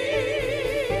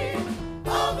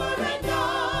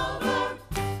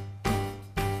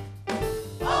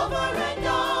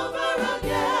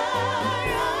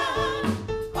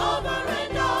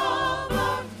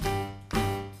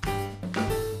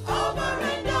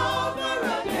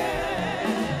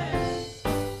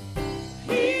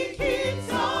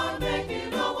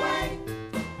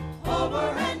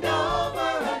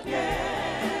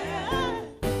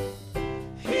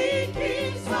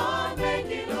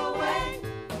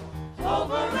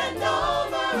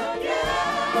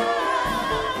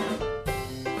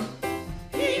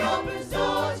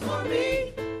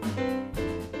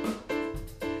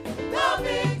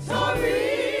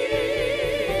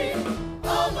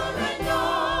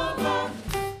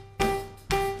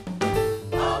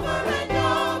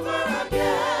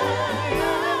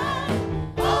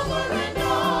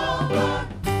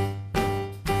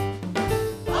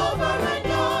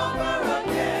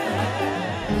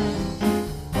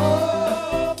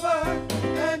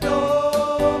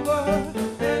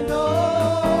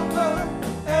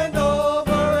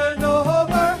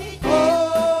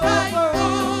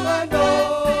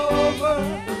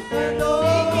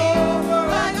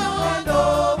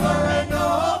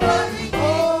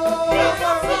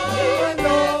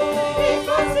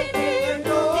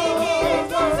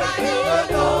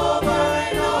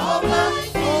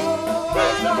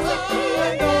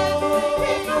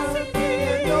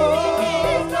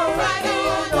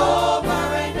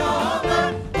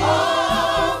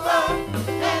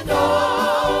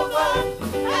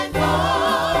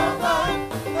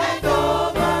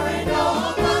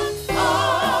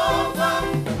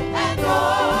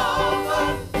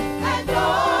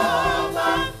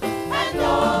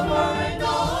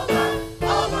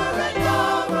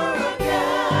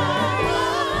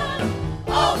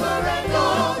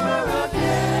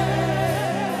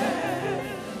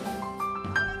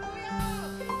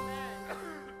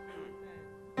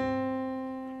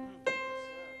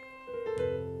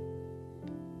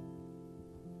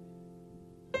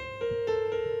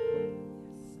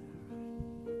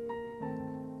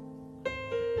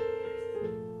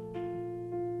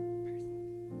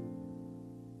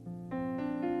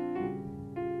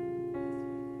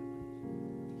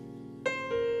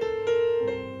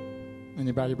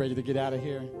 Anybody ready to get out of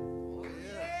here?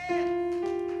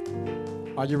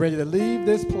 Are you ready to leave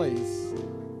this place?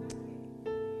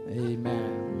 Amen.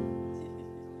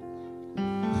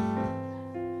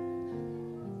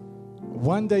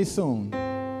 One day soon.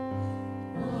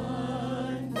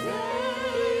 One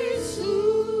day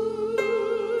soon.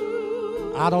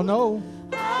 I don't know.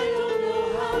 I don't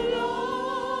know how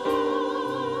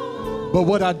long. But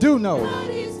what I do know, But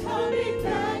he's coming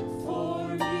back for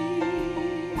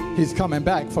me. he's coming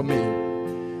back for me.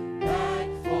 Back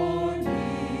for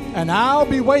me. And I'll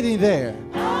be waiting there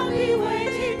I'll be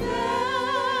waiting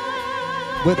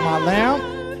there. with my lamp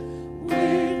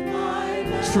With my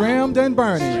lamp trimmed and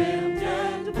burning. trimmed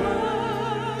and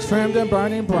burning. Trimmed and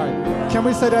burning bright. Can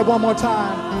we say that one more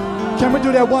time? Can we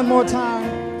do that one more time?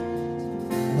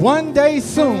 One day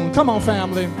soon. Come on,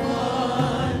 family.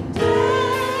 One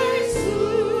day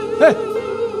soon. Hey,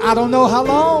 I don't know how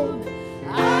long,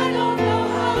 I don't know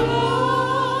how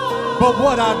long. but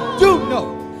what I do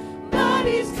know But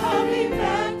he's coming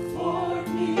back for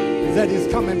me. is that he's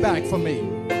coming back for me.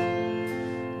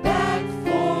 Back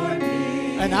for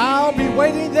me. And I'll be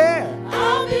waiting there.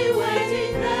 I'll be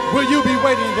waiting there. Will you be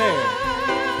waiting there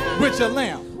with your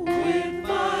lamp With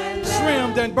my lamp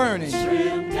trimmed and burning?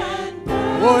 trimmed and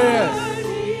burning. Oh, yes.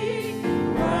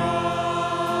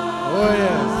 Oh,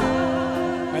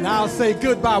 yes. And I'll say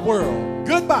goodbye, world.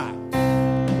 Goodbye.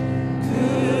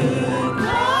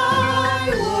 Goodbye,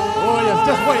 world. Oh, yes.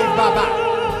 Just wave bye-bye.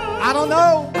 I don't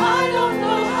know, I don't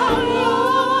know how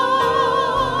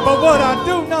long. but what I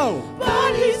do know,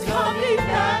 But he's coming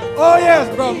back Oh, yes,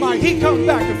 Brother Mike. He comes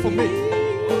back for me.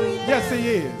 Yes, he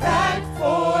is. Back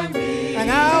for me.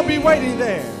 And I'll be waiting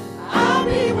there. I'll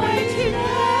be waiting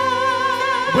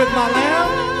there. With my lamb.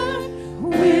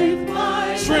 With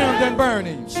my Trimmed and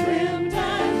burning. trimmed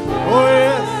and burning. Oh,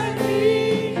 yes.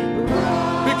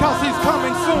 Because he's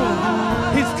coming soon.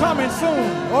 He's coming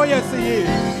soon. Oh, yes, he is.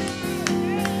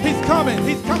 He's coming.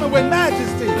 He's coming with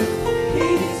majesty.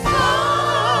 He's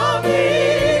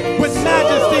coming With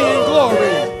majesty and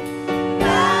glory.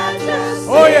 Majesty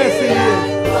Oh, yes, he is.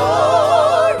 and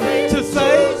glory To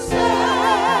say,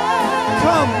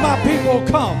 come, my people,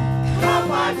 come. come,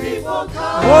 my people,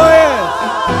 come. Oh, yes.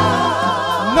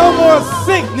 No more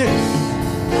sickness.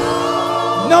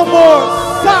 No more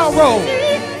sorrow.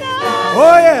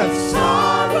 Oh, yes.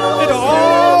 It'll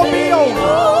all be over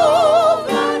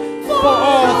for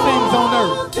all things on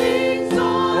earth. Oh,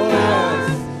 yes.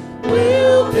 It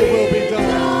will be done.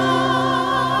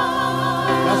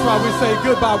 That's why we say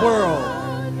goodbye, world.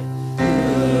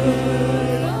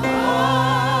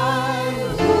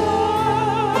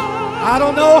 I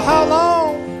don't know how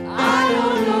long,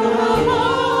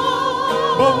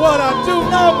 but what I do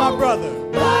know, my brother,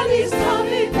 But he's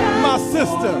coming back my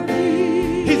sister,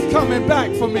 he's coming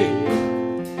back for me.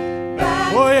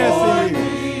 back Oh, yes, for he is.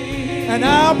 me. And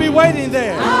I'll be waiting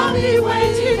there I'll be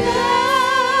waiting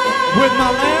there with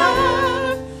my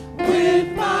lamb with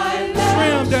my lamb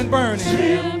trimmed and burning.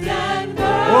 trimmed and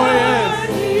burning. Oh, yes.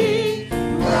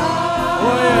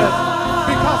 Oh, yes.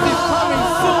 Because he's coming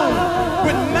soon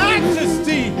with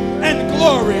majesty and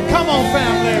glory. Come on,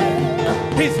 family.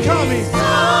 He's coming.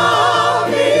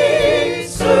 Coming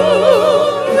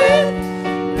soon with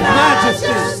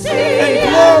Majesty and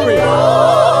glory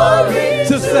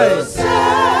to say,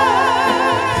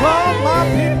 come, my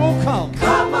people, come.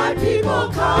 come, my people,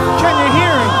 come. Can you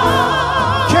hear him?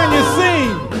 Can you sing?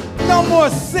 No more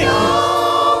sickness.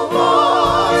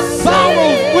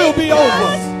 Sorrows will be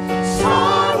over.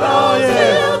 Sorrows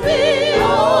yes. will be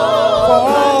For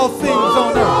over. all things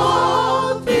on earth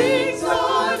All things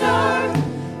on earth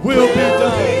will be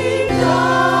done.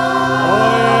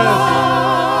 Oh, yes.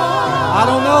 I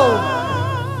don't know.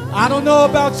 I don't know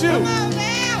about you.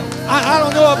 I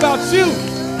don't know about you.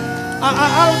 I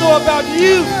don't know about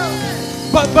you.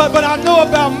 But I know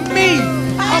about me.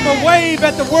 I'm going to wave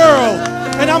at the world.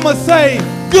 And I'm going to say,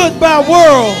 goodbye,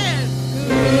 world.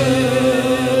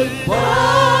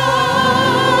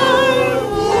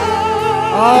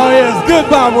 Oh, yes.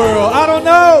 Goodbye, world. I don't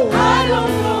know. I don't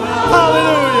know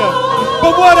Hallelujah.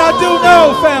 But what I do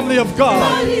know, family of God,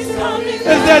 but he's coming is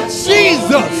that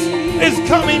Jesus is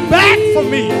coming back for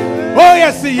me. Oh,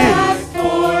 yes, he back is.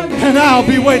 for me. And I'll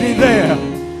be waiting there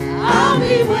I'll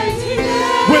be waiting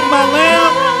there with my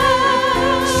lamb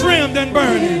trimmed and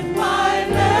burning. with my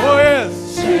lamb Oh,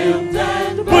 yes. trimmed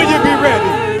and Will you be ready?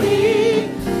 burning.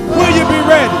 Will you be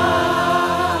ready?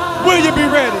 Will you be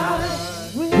ready?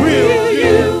 Will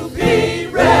You be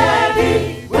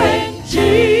ready when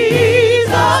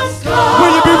Jesus comes.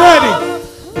 Will you be ready?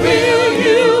 Will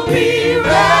you be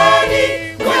ready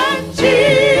when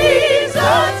Jesus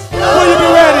comes? Will you be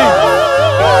ready?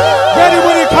 Ready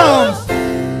when he comes.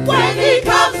 When he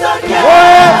comes again. Oh,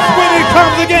 yes, when he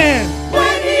comes again.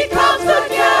 When he comes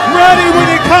again. Ready when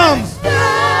he comes.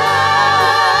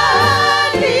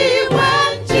 Ready when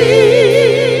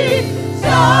Jesus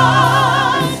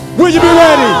Will you be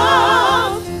ready?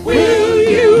 Will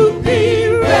you be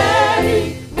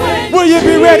ready when Will you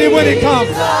be ready when he comes?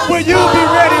 Jesus Will you be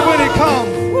ready when he comes?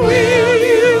 Will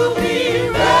you be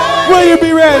ready? Will you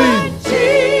be ready? when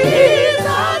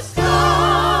Jesus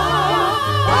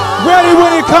comes? Ready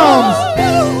when he comes.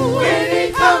 When he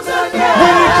comes again.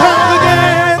 When he comes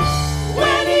again.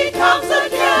 When he comes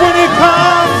again. When he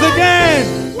comes again.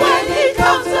 When he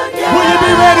comes again. Will you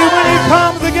be ready when he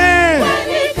comes again? When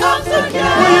he comes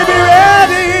again. Will you be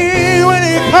ready when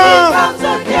he comes? comes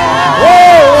again.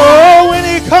 Oh, when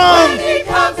he comes. When he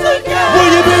comes again. Will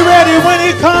you be ready when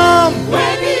he comes?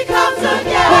 When he comes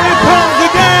again. When he comes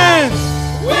again.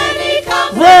 When he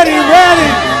comes Ready, again. ready.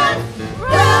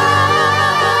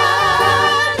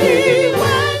 Ready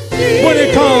when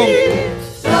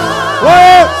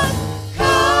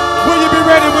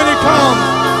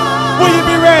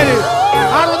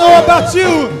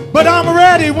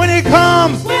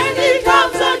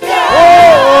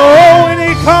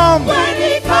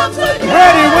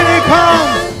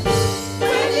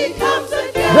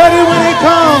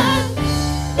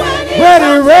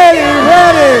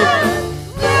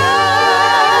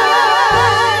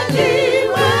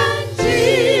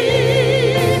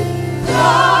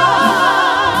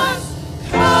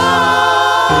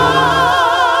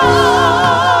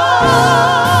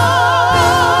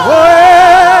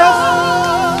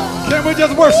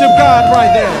God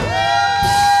right there.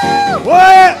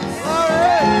 What?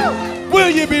 Will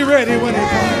you be ready when he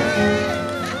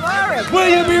comes? Will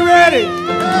you be ready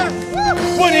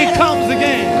when he comes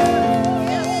again?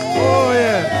 Oh,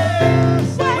 yeah.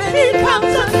 When he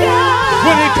comes again.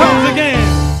 When he comes again.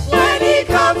 When he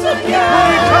comes again.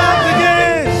 When he comes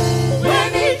again.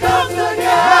 When he comes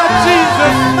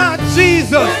again. Not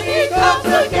Jesus. When he comes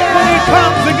again. When he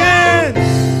comes again.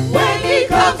 When he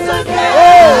comes again.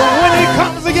 Oh, when he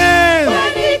comes again.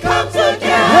 When he comes again.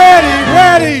 Ready,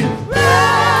 ready. Ready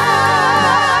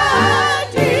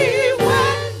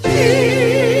when Jesus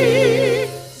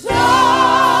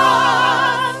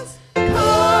comes.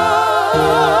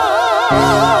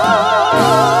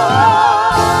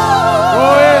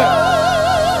 Oh, yeah.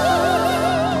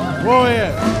 Oh,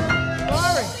 yeah.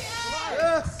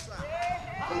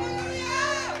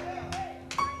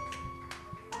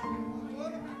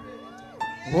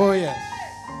 Oh, yes.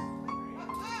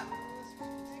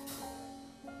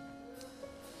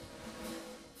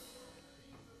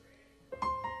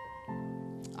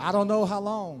 I don't know how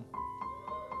long,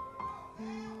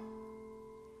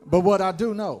 but what I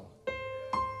do know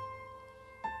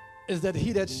is that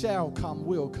he that shall come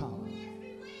will come,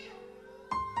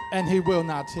 and he will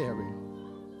not tarry.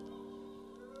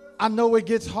 I know it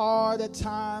gets hard at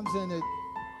times, and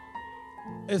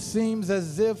it seems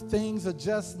as if things are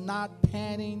just not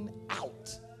panning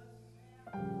out.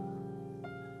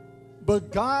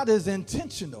 But God is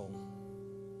intentional.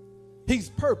 He's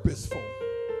purposeful.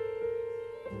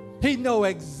 He knows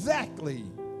exactly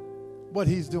what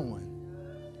he's doing.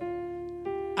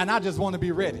 And I just want to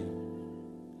be ready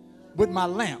with my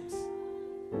lamps.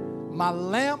 My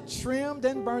lamp trimmed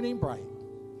and burning bright.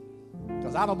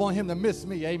 Because I don't want him to miss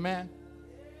me, amen.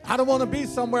 I don't want to be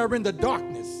somewhere in the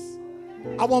darkness.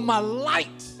 I want my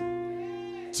light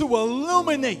to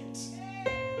illuminate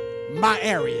my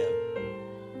area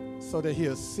so that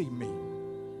he'll see me.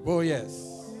 Oh, yes.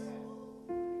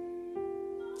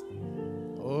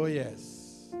 Oh,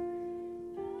 yes.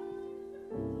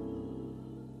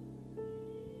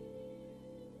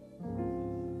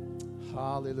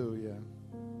 Hallelujah.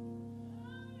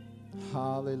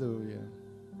 Hallelujah.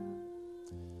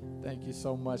 Thank you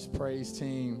so much, praise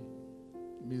team,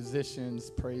 musicians.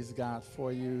 Praise God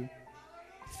for you.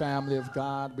 Family of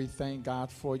God, we thank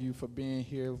God for you for being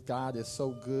here. God is so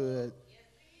good.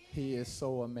 He is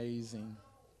so amazing.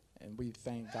 And we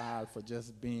thank God for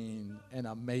just being an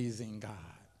amazing God.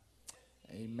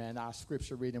 Amen. Our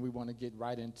scripture reading, we want to get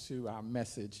right into our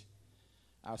message.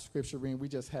 Our scripture reading, we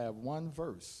just have one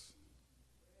verse.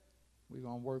 We're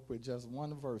going to work with just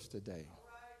one verse today.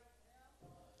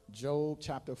 Job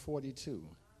chapter 42.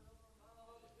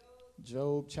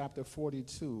 Job chapter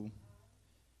 42.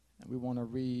 And we want to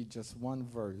read just one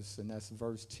verse, and that's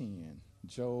verse 10.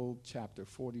 Job chapter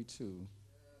 42.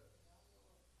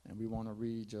 And we want to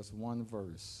read just one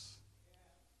verse.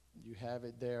 You have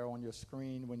it there on your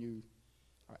screen. When you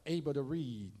are able to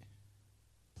read,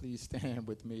 please stand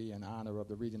with me in honor of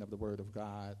the reading of the Word of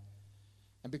God.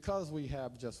 And because we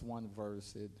have just one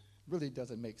verse, it really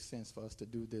doesn't make sense for us to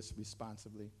do this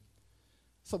responsibly.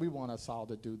 So we want us all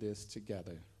to do this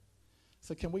together.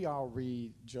 So can we all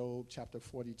read Job chapter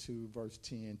 42, verse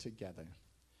 10 together?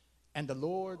 And the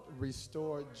Lord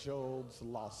restored Job's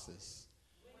losses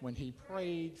when he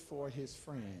prayed for his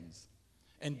friends.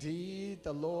 Indeed,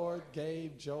 the Lord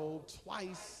gave Job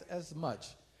twice as much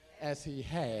as he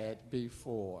had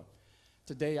before.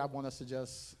 Today, I want us to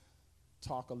just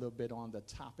talk a little bit on the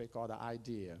topic or the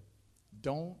idea.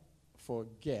 Don't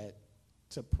forget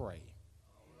to pray.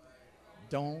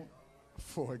 Don't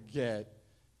forget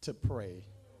to pray.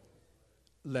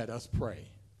 Let us pray.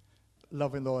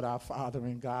 Loving Lord, our Father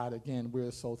and God, again,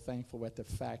 we're so thankful at the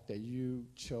fact that you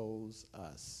chose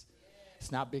us.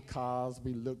 It's not because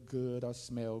we look good or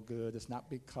smell good. It's not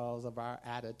because of our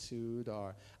attitude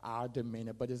or our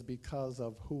demeanor, but it's because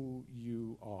of who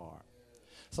you are.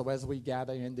 So as we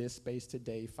gather in this space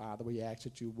today, Father, we ask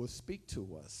that you will speak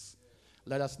to us.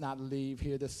 Let us not leave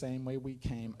here the same way we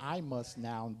came. I must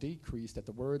now decrease that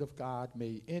the word of God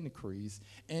may increase.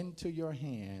 Into your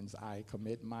hands I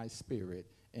commit my spirit.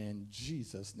 In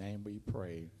Jesus' name we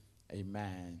pray.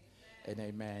 Amen and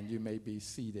amen. You may be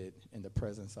seated in the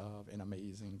presence of an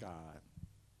amazing God.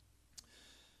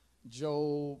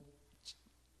 Job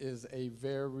is a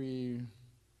very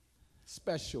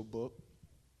special book.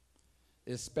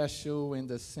 It's special in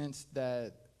the sense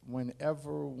that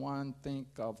whenever one think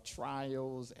of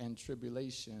trials and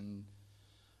tribulation,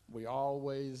 we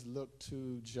always look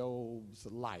to Job's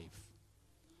life.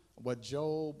 What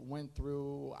Job went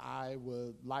through, I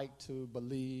would like to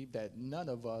believe that none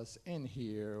of us in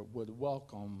here would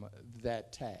welcome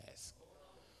that task.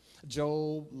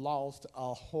 Job lost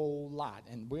a whole lot,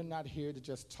 and we're not here to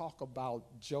just talk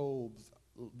about Job's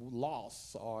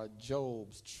loss or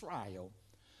Job's trial.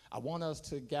 I want us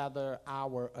to gather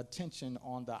our attention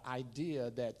on the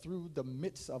idea that through the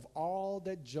midst of all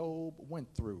that Job went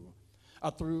through,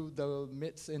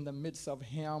 in the midst of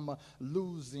him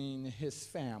losing his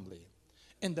family,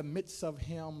 in the midst of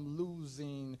him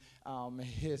losing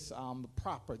his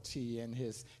property and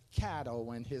his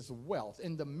cattle and his wealth,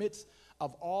 in the midst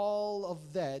of all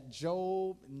of that,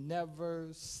 Job never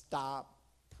stopped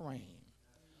praying.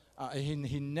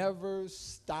 He never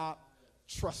stopped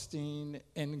trusting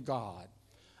in God.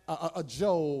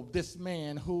 Job, this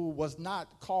man who was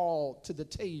not called to the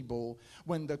table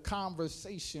when the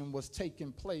conversation was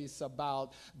taking place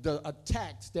about the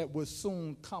attacks that would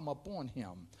soon come upon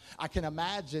him. I can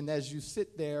imagine as you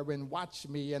sit there and watch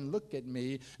me and look at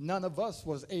me, none of us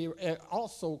was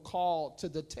also called to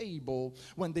the table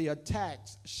when the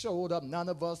attacks showed up. None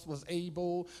of us was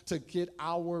able to get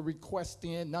our request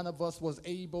in. None of us was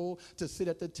able to sit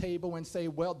at the table and say,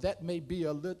 well, that may be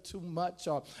a little too much,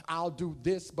 or I'll do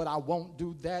this, but I won't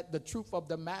do that. The truth of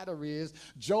the matter is,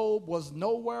 Job was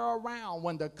nowhere around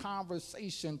when the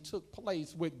conversation took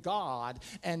place with God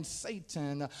and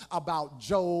Satan about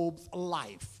Job's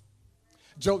life.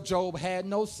 Job had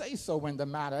no say-so in the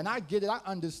matter. And I get it. I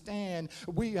understand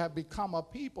we have become a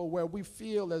people where we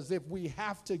feel as if we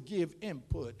have to give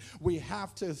input. We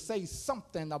have to say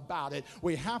something about it.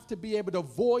 We have to be able to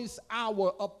voice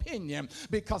our opinion,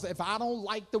 because if I don't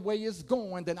like the way it's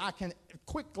going, then I can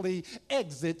quickly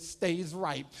exit stays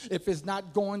right. If it's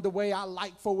not going the way I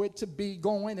like for it to be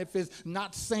going, if it's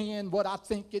not saying what I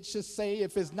think it should say,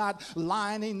 if it's not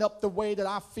lining up the way that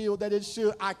I feel that it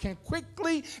should, I can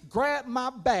quickly grab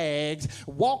my bags,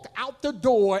 walk out the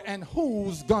door, and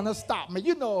who's gonna stop me?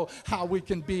 You know how we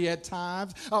can be at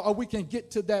times, or we can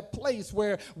get to that place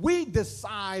where we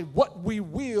decide what we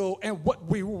will and what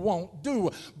we won't do.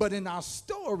 But in our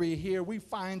story here, we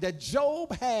find that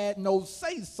Job had no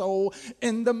say-so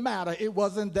in the matter. It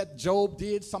wasn't that Job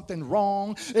did something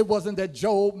wrong. It wasn't that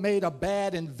Job made a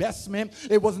bad investment.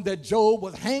 It wasn't that Job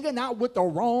was hanging out with the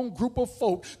wrong group of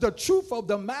folk. The truth of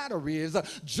the matter is,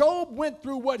 Job went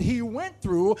through what he went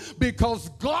through because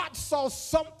God saw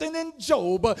something in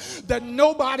Job that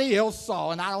nobody else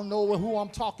saw. And I don't know who I'm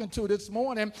talking to this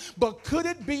morning, but could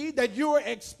it be that you are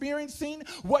experiencing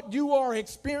what you are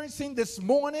experiencing this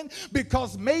morning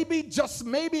because maybe, just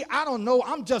maybe, I don't know,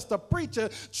 I'm just a preacher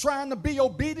trying to be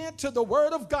obedient to the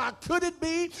word of God. Could it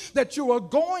be that you are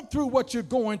going through what you're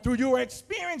going through? You are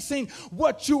experiencing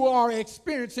what you are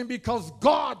experiencing because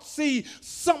God sees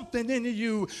something in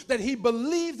you that he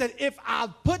believes that if I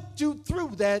put you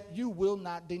through that, you will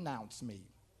not denounce me.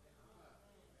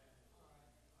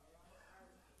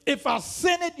 If I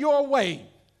send it your way,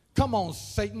 come on,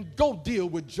 Satan, go deal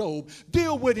with Job.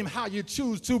 Deal with him how you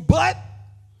choose to, but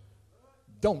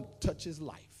don't touch his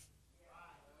life.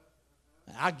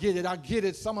 I get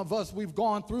it. Some of us, we've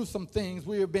gone through some things.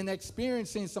 We have been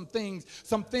experiencing some things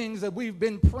that we've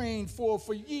been praying for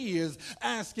years,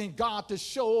 asking God to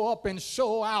show up and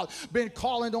show out, been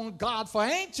calling on God for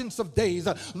ancients of days.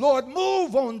 Lord,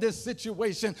 move on this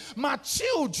situation. My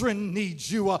children need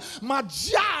you. My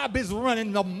job is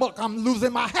running amok. I'm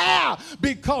losing my hair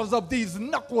because of these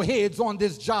knuckleheads on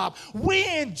this job.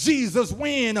 When, Jesus,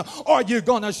 when are you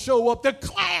going to show up? The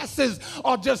classes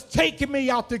are just taking me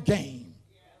out the game.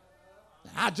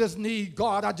 I just need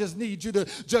God. I just need you to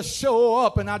just show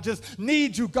up, and I just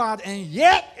need you, God. And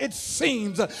yet it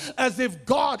seems as if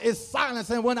God is silent.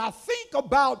 And when I think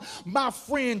about my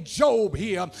friend Job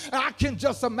here, I can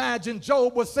just imagine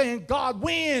Job was saying, God,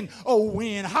 when? Oh,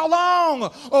 when? How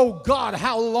long? Oh, God,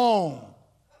 how long?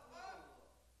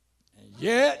 And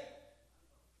yet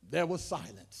there was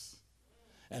silence.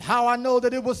 And how I know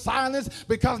that it was silence,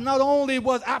 because not only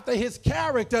was after his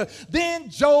character, then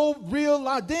Job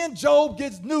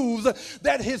gets news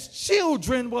that his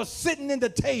children were sitting in the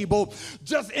table,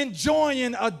 just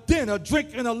enjoying a dinner,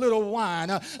 drinking a little wine,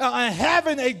 and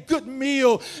having a good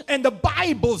meal. And the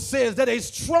Bible says that a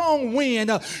strong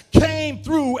wind came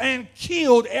through and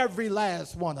killed every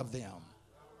last one of them.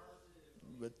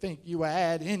 Would think you would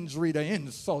add injury to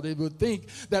insult. It would think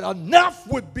that enough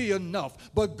would be enough.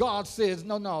 But God says,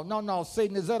 no,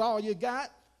 Satan, is that all you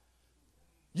got?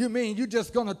 You mean you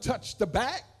just going to touch the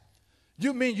back?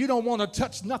 You mean you don't want to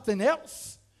touch nothing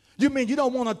else? You mean you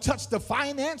don't want to touch the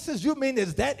finances? You mean,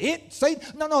 is that it? Satan?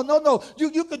 No.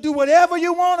 You can do whatever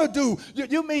you want to do.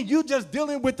 You mean you just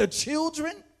dealing with the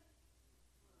children?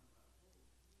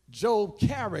 Job's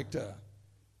character,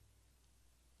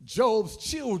 Job's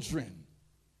children,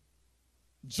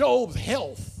 Job's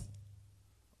health,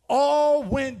 all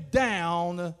went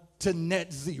down to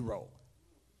net zero.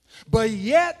 But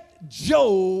yet,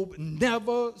 Job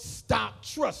never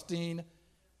stopped trusting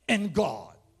in God.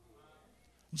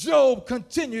 Job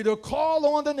continued to call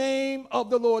on the name of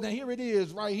the Lord. And here it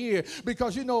is right here,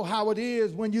 because you know how it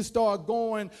is when you start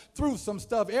going through some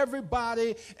stuff.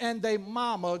 Everybody and their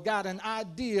mama got an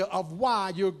idea of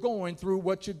why you're going through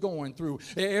what you're going through.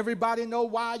 Everybody know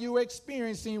why you're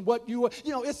experiencing what you are.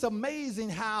 You know, it's amazing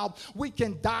how we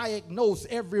can diagnose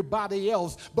everybody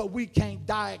else, but we can't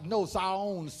diagnose our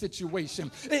own situation.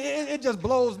 It just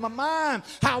blows my mind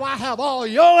how I have all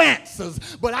your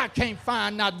answers, but I can't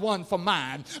find not one for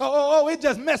mine. It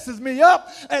just messes me up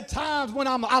at times when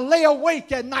I lay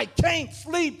awake at night, can't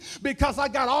sleep because I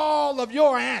got all of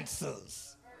your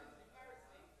answers,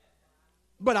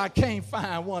 but I can't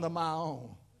find one of my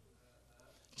own.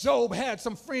 Job had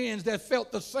some friends that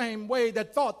felt the same way,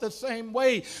 that thought the same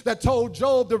way, that told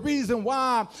Job the reason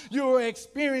why you're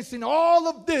experiencing all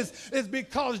of this is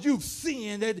because you've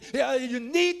sinned. You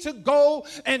need to go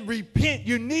and repent.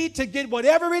 You need to get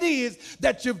whatever it is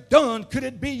that you've done. Could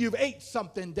it be you've ate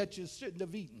something that you shouldn't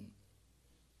have eaten?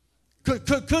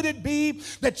 Could it be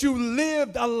that you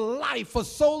lived a life for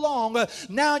so long,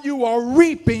 now you are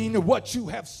reaping what you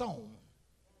have sown?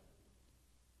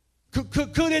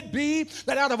 Could it be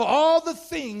that out of all the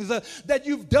things that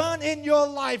you've done in your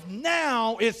life,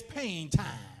 now it's paying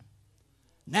time?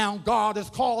 Now God is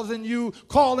calling you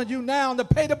now to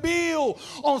pay the bill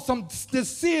on some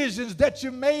decisions that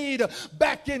you made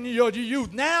back in your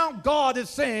youth. Now God is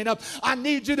saying, I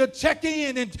need you to check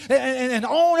in and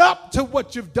own up to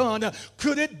what you've done.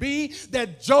 Could it be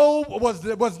that Job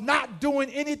was not doing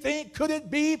anything? Could it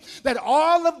be that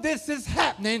all of this is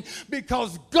happening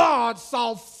because God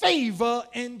saw favor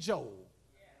in Job?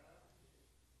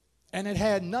 And it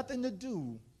had nothing to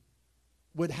do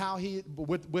with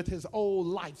with his old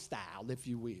lifestyle, if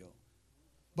you will.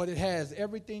 But it has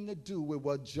everything to do with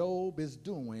what Job is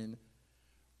doing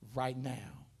right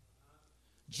now.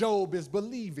 Job is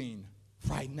believing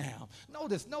right now.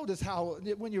 Notice how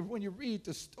when you read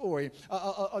the story,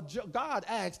 God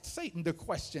asked Satan the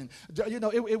question. You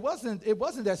know, it wasn't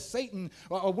that Satan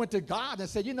went to God and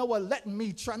said, you know what, let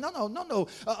me try. No.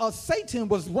 Satan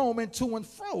was roaming to and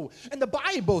fro. And the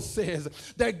Bible says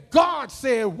that God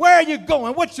said, where are you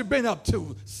going? What you been up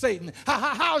to, Satan?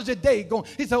 How's your day going?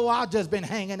 He said, I've just been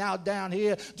hanging out down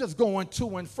here, just going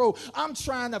to and fro. I'm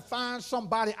trying to find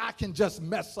somebody I can just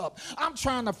mess up. I'm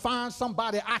trying to find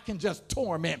somebody I can just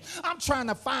torment. I'm trying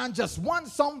to find just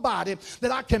somebody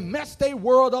that I can mess their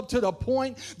world up to the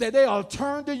point that they'll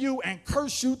turn to you and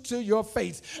curse you to your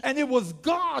face. And it was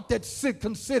God that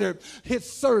considered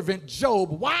his servant Job.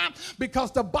 Why?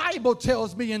 Because the Bible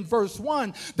tells me in verse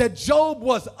 1 that Job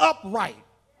was upright.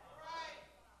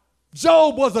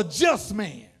 Job was a just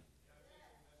man.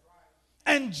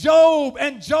 And Job,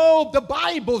 the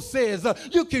Bible says,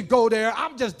 you can go there.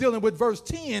 I'm just dealing with verse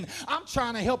 10. I'm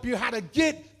trying to help you how to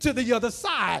get to the other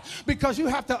side, because you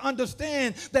have to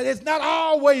understand that it's not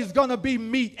always going to be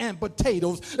meat and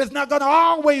potatoes. It's not going to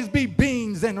always be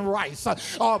beans and rice,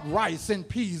 or rice and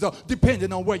peas,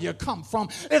 depending on where you come from.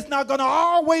 It's not going to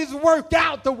always work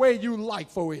out the way you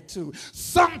like for it to.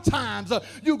 Sometimes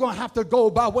you're going to have to go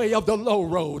by way of the low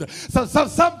road. So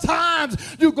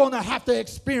sometimes you're going to have to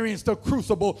experience the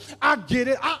crucible. I get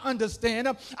it. I understand.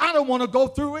 I don't want to go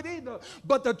through it either.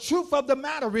 But the truth of the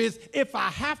matter is, if I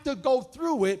have to go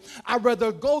through it, I'd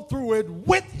rather go through it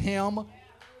with him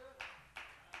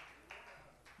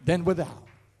than without.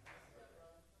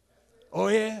 Oh,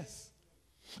 yes.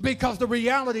 Because the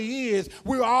reality is,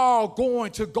 we're all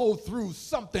going to go through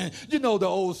something. You know the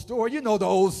old story. You know the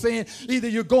old saying. Either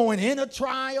you're going in a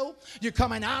trial, you're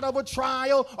coming out of a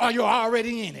trial, or you're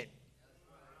already in it.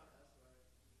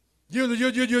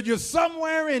 You're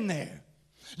somewhere in there.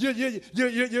 You're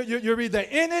either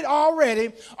in it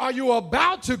already, or you're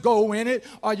about to go in it,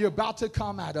 or you're about to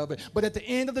come out of it. But at the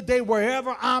end of the day,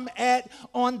 wherever I'm at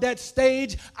on that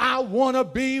stage, I want to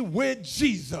be with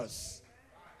Jesus.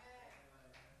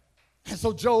 And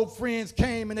so Job's friends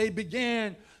came and they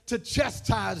began to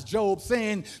chastise Job,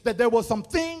 saying that there were some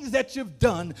things that you've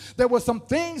done. There were some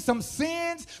things, some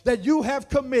sins that you have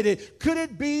committed. Could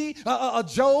it be,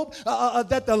 Job,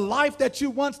 that the life that you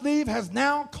once lived has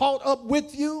now caught up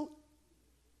with you?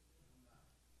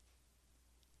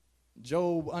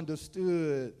 Job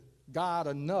understood God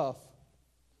enough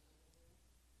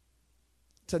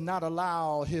to not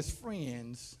allow his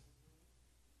friends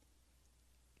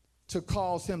to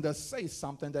cause him to say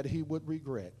something that he would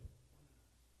regret.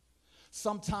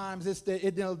 Sometimes it's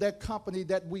that company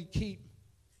that we keep.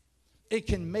 It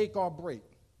can make or break.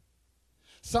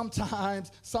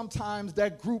 Sometimes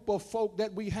that group of folk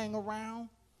that we hang around,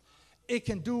 it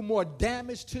can do more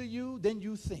damage to you than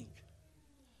you think.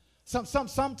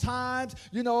 Sometimes,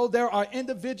 there are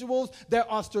individuals that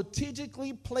are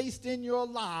strategically placed in your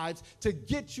lives to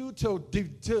get you to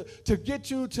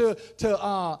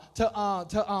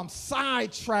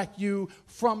sidetrack you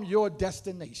from your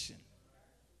destination.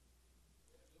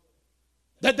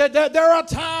 There are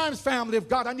times, family of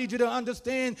God, I need you to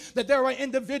understand that there are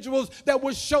individuals that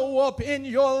will show up in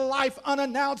your life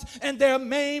unannounced, and their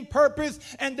main purpose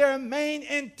and their main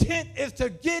intent is to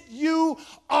get you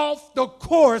off the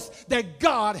course that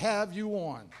God have you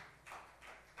on.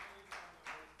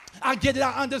 I get it.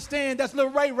 I understand. That's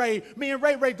little Ray Ray. Me and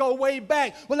Ray Ray go way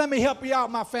back. Well, let me help you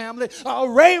out, my family.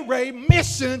 Ray Ray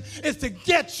mission is to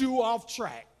get you off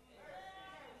track.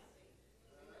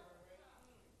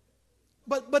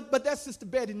 But that's Sister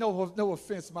Betty. No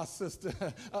offense, my sister.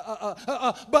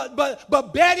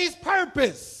 But Betty's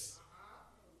purpose,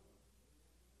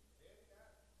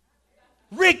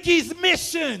 Ricky's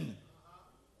mission.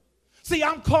 See,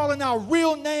 I'm calling out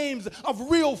real names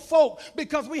of real folk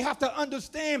because we have to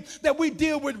understand that we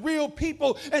deal with real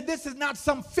people, and this is not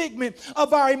some figment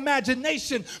of our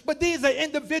imagination, but these are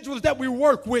individuals that we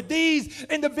work with, these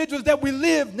individuals that we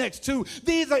live next to,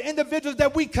 these are individuals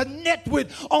that we connect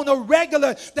with on a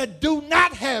regular that do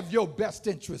not have your best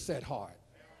interests at heart.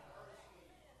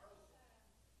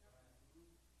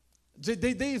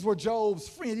 These were Job's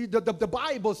friends. The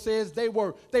Bible says they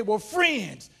were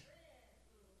friends.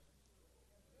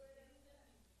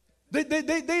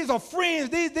 These are friends.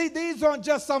 These aren't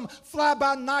just some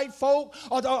fly-by-night folk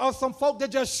or some folk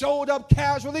that just showed up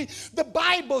casually. The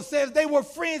Bible says they were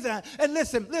friends. And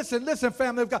listen,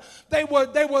 family of God. They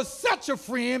were such a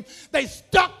friend, they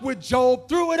stuck with Job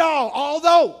through it all,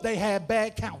 although they had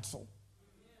bad counsel.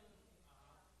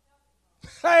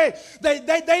 Hey,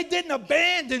 they didn't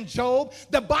abandon Job.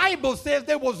 The Bible says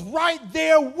they was right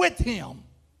there with him.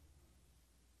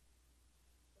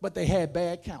 But they had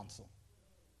bad counsel.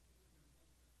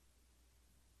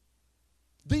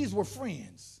 These were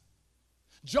friends.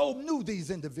 Job knew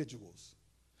these individuals.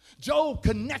 Job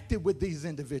connected with these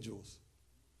individuals.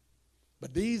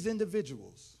 But these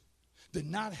individuals did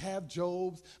not have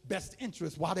Job's best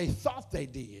interest while they thought they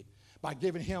did by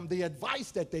giving him the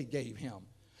advice that they gave him.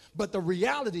 But the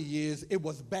reality is it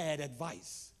was bad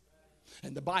advice.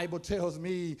 And the Bible tells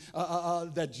me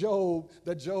that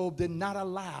Job did not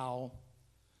allow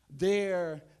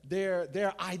their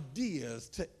ideas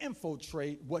to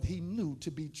infiltrate what he knew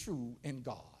to be true in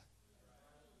God.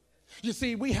 You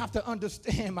see, we have to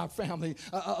understand, my family,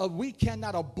 we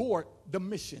cannot abort the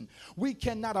mission. We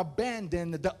cannot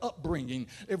abandon the upbringing.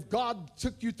 If God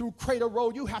took you through Cradle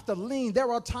Road, you have to lean.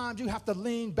 There are times you have to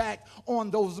lean back on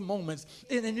those moments.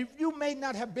 And if you may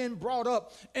not have been brought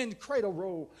up in Cradle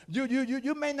Road,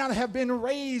 you may not have been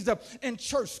raised in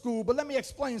church school, but let me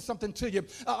explain something to you.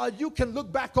 You can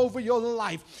look back over your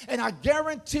life, and I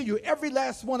guarantee you, every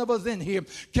last one of us in here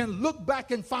can look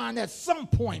back and find at some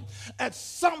point, at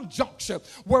some juncture,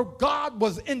 where God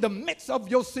was in the midst of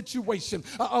your situation,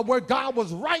 where God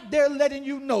was right there letting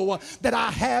you know that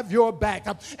I have your back.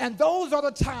 And those are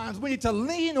the times we need to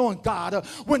lean on God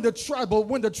when the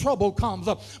trouble comes.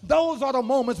 Those are the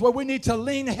moments where we need to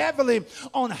lean heavily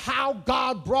on how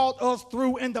God brought us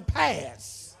through in the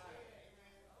past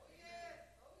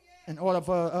in order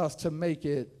for us to make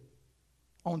it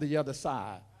on the other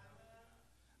side.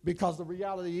 Because the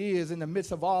reality is, in the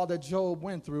midst of all that Job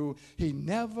went through, he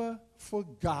never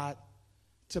forgot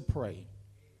to pray.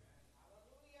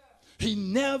 He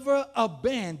never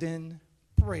abandoned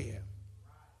prayer.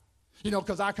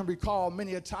 Because I can recall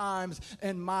many a times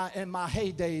in my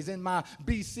heydays, in my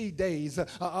BC days,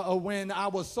 when I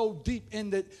was so deep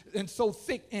in it and so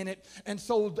thick in it and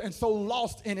so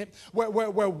lost in it,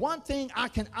 where one thing I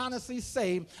can honestly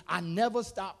say, I never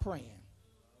stopped praying.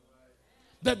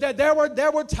 There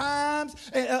were times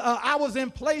I was in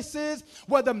places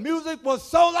where the music was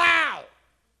so loud.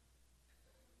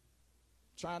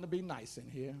 Trying to be nice in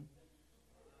here.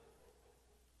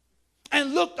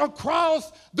 And looked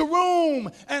across the room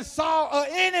and saw an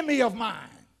enemy of mine.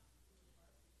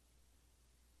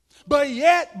 But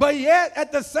yet,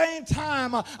 at the same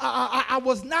time, I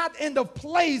was not in the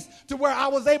place to where I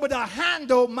was able to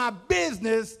handle my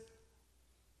business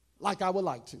like I would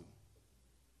like to.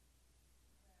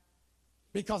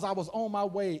 Because I was on my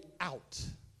way out.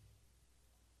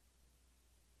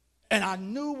 And I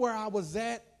knew where I was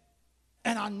at,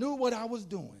 and I knew what I was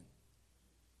doing.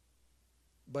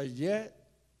 But yet,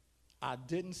 I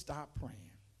didn't stop praying.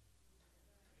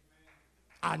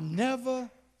 I never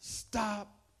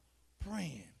stop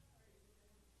praying.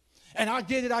 And I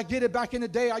get it. Back in the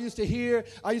day, I used to hear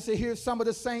some of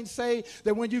the saints say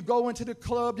that when you go into the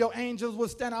club, your angels will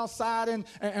stand outside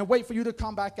and wait for you to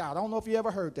come back out. I don't know if you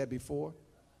ever heard that before.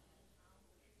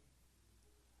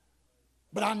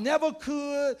 But I never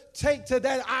could take to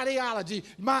that ideology.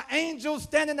 My angel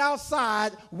standing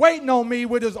outside waiting on me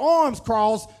with his arms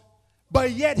crossed,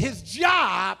 but yet his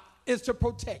job is to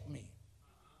protect me.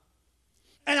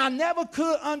 And I never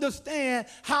could understand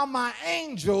how my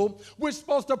angel, which is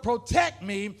supposed to protect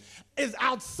me, is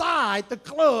outside the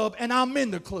club and I'm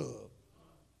in the club.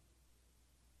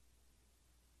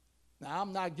 Now,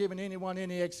 I'm not giving anyone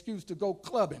any excuse to go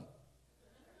clubbing.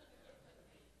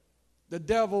 The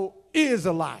devil is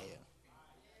a liar.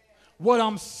 What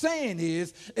I'm saying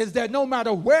is that no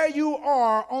matter where you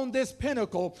are on this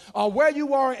pinnacle or where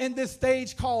you are in this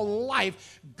stage called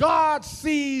life, God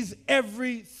sees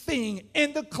everything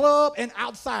in the club and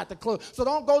outside the club. So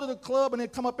don't go to the club and then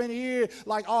come up in here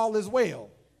like all is well.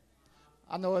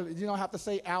 I know you don't have to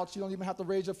say ouch. You don't even have to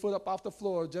raise your foot up off the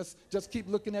floor. Just keep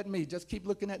looking at me. Just keep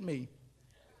looking at me.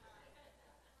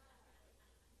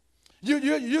 You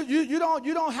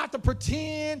don't have to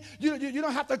pretend. You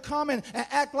don't have to come and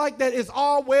act like that it's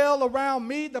all well around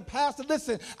me, the pastor.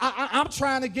 Listen, I'm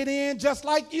trying to get in just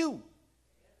like you.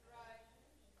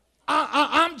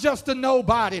 I'm just a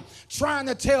nobody trying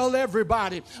to tell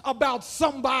everybody about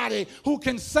somebody who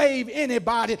can save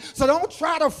anybody. So don't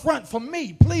try to front for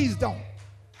me. Please don't.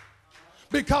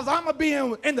 Because I'm going to be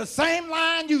in the same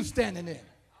line you standing in.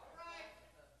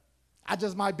 I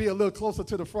just might be a little closer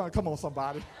to the front. Come on,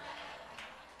 somebody.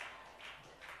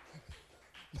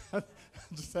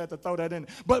 Just had to throw that in.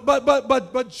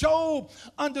 But Job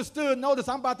understood. Notice,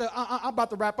 I'm about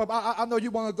to wrap up. I know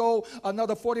you want to go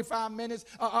another 45 minutes,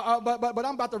 but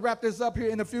I'm about to wrap this up here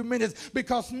in a few minutes,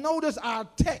 because notice our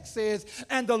text says,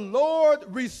 and the Lord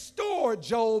restored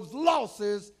Job's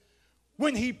losses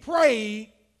when he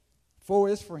prayed for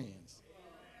his friends.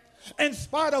 In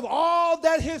spite of all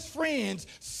that his friends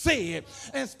said,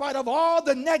 in spite of all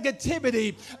the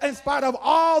negativity, in spite of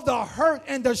all the hurt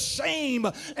and the shame,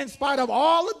 in spite of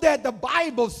all of that, the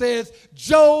Bible says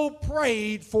Job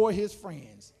prayed for his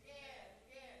friends.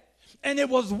 And it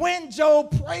was when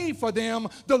Job prayed for them,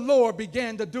 the Lord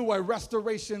began to do a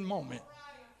restoration moment.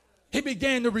 He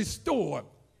began to restore.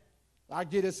 I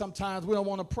get it, sometimes we don't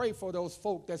want to pray for those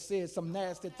folk that said some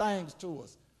nasty things to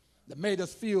us, that made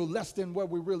us feel less than where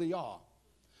we really are.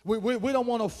 We don't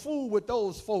want to fool with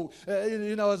those folk.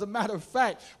 As a matter of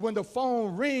fact, when the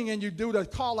phone ring and you do the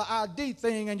caller ID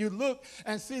thing and you look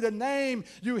and see the name,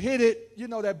 you hit it. You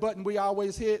know that button we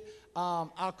always hit.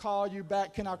 I'll call you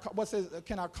back. Can I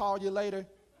call you later?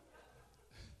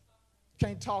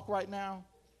 Can't talk right now.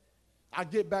 I'll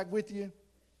get back with you.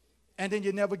 And then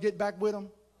you never get back with them.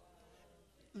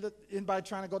 Anybody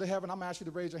trying to go to heaven? I'm going to ask you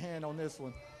to raise your hand on this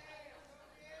one.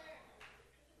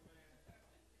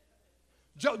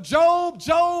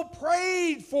 Job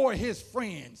prayed for his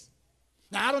friends.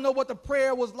 Now, I don't know what the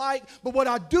prayer was like, but what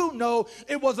I do know,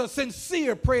 it was a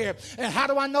sincere prayer. And how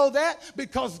do I know that?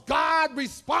 Because God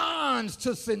responds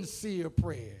to sincere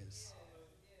prayers.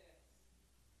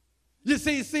 You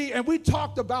see, and we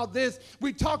talked about this.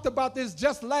 We talked about this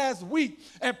just last week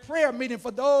at prayer meeting for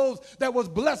those that was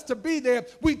blessed to be there.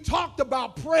 We talked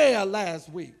about prayer last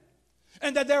week.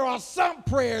 And that there are some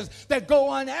prayers that go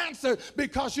unanswered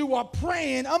because you are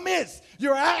praying amiss.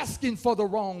 You're asking for the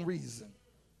wrong reason.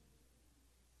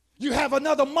 You have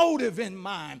another motive in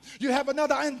mind. You have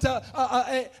another idea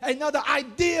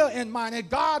in mind. And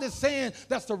God is saying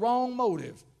that's the wrong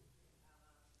motive.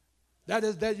 That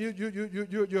is that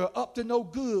you're up to no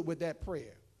good with that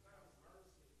prayer.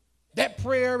 That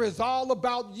prayer is all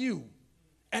about you.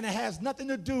 And it has nothing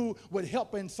to do with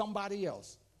helping somebody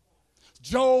else.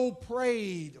 Job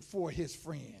prayed for his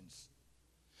friends.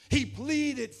 He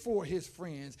pleaded for his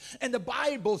friends. And the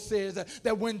Bible says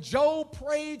that when Job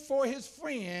prayed for his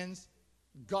friends,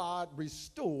 God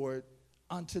restored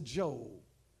unto Job.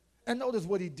 And notice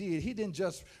what he did. He didn't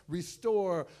just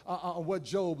restore what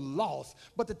Job lost,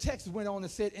 but the text went on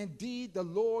and said, indeed, the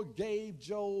Lord gave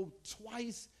Job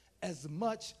twice as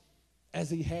much as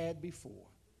he had before.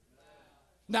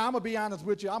 Now, I'm going to be honest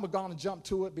with you. I'm going to jump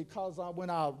to it because when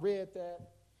I read that,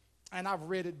 and I've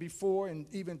read it before and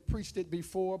even preached it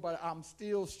before, but I'm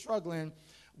still struggling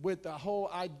with the whole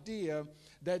idea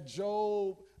that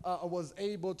Job was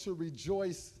able to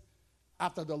rejoice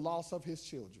after the loss of his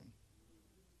children.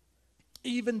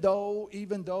 Even though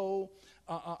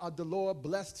the Lord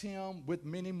blessed him with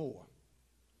many more.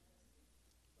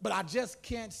 But I just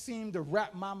can't seem to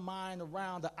wrap my mind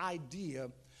around the idea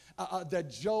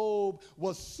that Job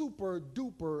was super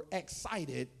duper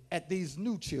excited at these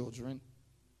new children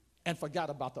and forgot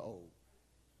about the old.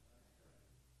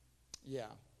 Yeah.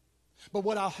 But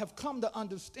what I have come to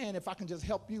understand, if I can just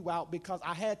help you out, because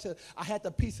I had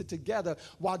to piece it together.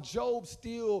 While Job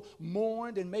still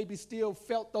mourned and maybe still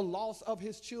felt the loss of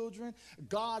his children,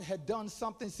 God had done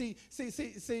something. See, this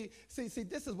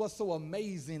is what's so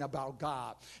amazing about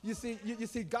God. You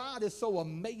see, God is so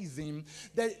amazing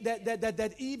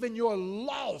that even your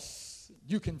loss,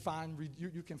 you can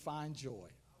find joy.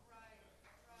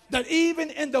 That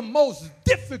even in the most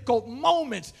difficult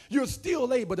moments, you're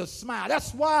still able to smile.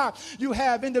 That's why you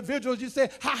have individuals, you say,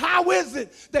 how is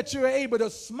it that you're able to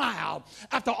smile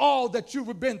after all that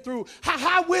you've been through?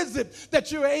 How is it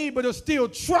that you're able to still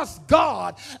trust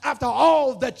God after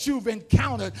all that you've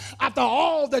encountered, after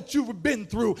all that you've been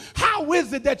through? How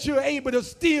is it that you're able to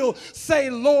still say,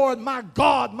 Lord, my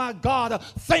God,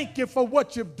 thank you for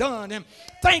what you've done, and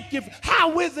thank you.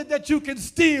 How is it that you can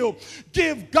still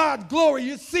give God glory?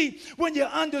 You see, when you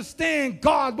understand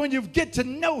God, when you get to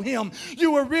know him, you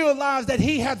will realize that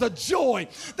he has a joy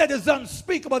that is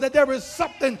unspeakable, that there is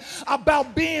something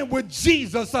about being with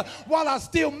Jesus. While I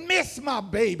still miss my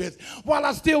babies, while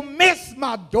I still miss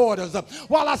my daughters,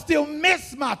 while I still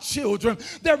miss my children,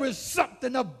 there is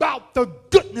something about the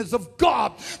goodness of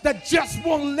God that just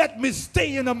won't let me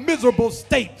stay in a miserable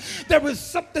state. There is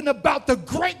something about the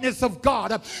greatness of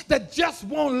God that just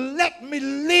won't let me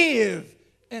live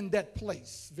in that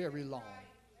place very long.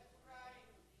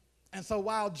 And so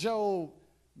while Job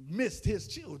missed his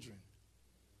children,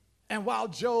 and while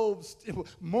Job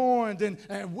mourned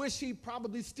and wished he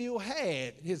probably still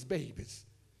had his babies,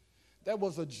 there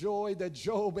was a joy that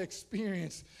Job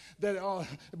experienced that,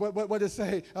 what did it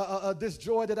say? This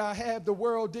joy that I have, the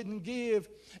world didn't give,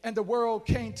 and the world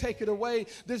can't take it away.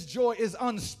 This joy is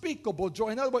unspeakable joy.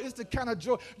 In other words, it's the kind of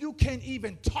joy you can't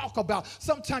even talk about.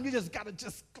 Sometimes you just got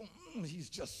to go, he's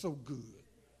just so good.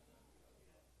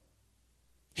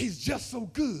 He's just so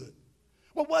good.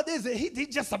 Well, what is it? He's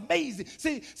just amazing.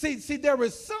 See, there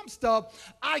is some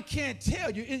stuff I can't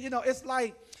tell you. You know, it's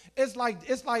like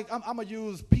I'm gonna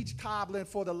use peach cobbling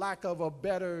for the lack of a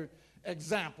better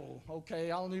example.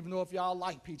 Okay, I don't even know if y'all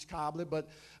like peach cobbling, but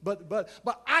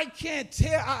I can't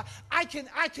tell. I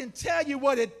can tell you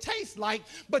what it tastes like,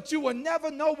 but you will never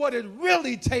know what it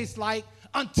really tastes like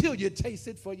until you taste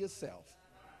it for yourself.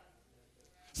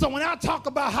 So when I talk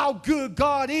about how good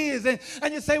God is, and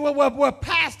you say, well,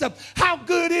 Pastor, how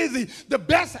good is he? The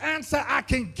best answer I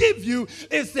can give you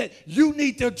is that you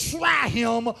need to try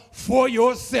him for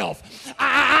yourself.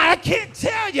 I can't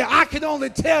tell you. I can only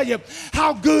tell you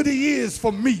how good he is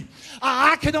for me.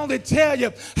 I can only tell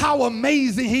you how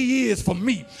amazing he is for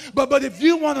me. But if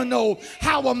you want to know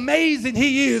how amazing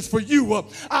he is for you,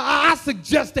 I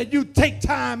suggest that you take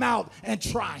time out and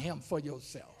try him for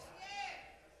yourself.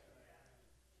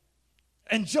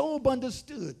 And Job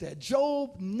understood that.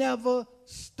 Job never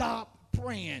stopped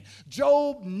praying.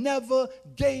 Job never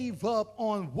gave up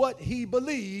on what he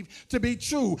believed to be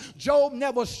true. Job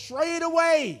never strayed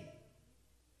away.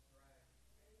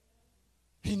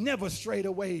 He never strayed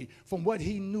away from what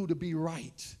he knew to be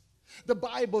right. The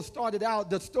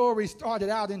story started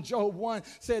out in Job 1,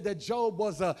 said that Job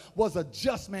was a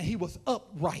just man. He was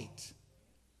upright.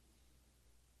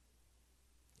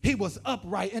 He was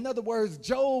upright. In other words,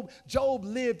 Job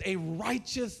lived a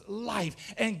righteous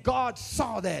life, and God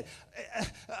saw that.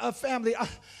 Family,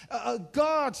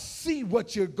 God see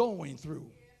what you're going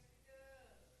through.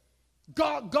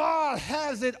 God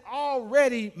has it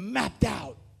already mapped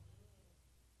out.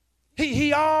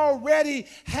 He already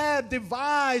had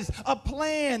devised a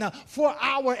plan for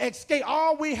our escape.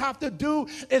 All we have to do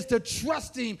is to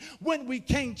trust him when we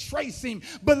can't trace him,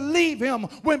 believe him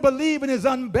when believing is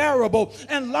unbearable,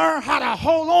 and learn how to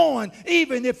hold on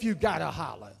even if you gotta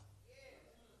holler.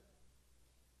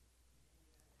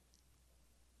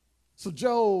 So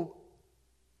Job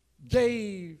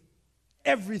gave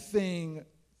everything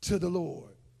to the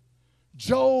Lord.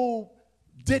 Job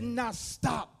did not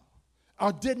stop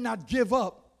or did not give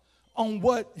up on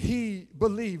what he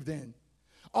believed in.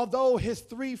 Although his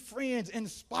three friends, in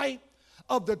spite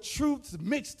of the truths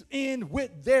mixed in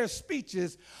with their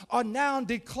speeches, are now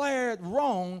declared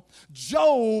wrong,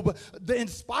 Job, in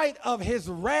spite of his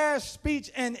rash speech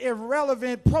and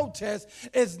irrelevant protest,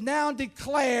 is now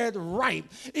declared right.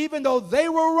 Even though they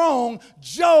were wrong,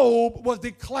 Job was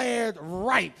declared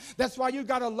right. That's why you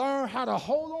got to learn how to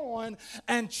hold on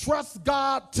and trust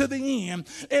God to the end.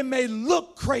 It may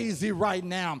look crazy right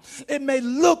now. It may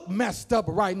look messed up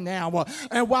right now.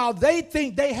 And while they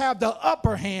think they have the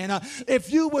upper hand, if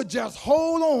if you would just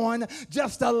hold on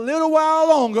just a little while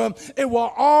longer, it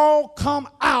will all come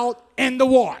out in the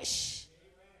wash.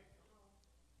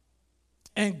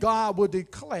 And God will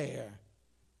declare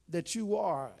that you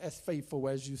are as faithful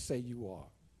as you say you are.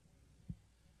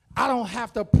 I don't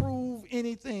have to prove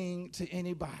anything to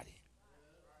anybody.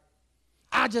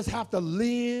 I just have to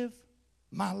live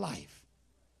my life.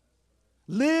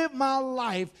 Live my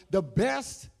life the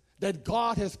best that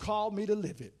God has called me to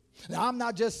live it. Now, I'm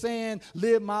not just saying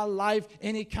live my life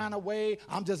any kind of way.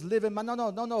 I'm just living my,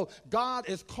 no. God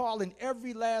is calling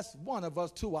every last one of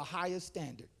us to a higher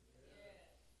standard.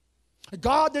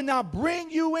 God did not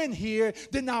bring you in here,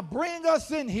 did not bring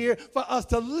us in here for us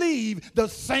to leave the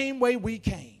same way we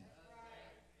came.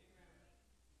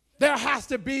 There has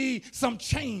to be some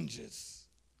changes.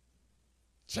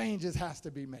 Changes has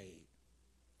to be made.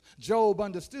 Job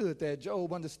understood that.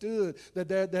 Job understood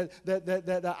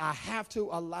that I have to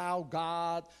allow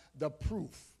God the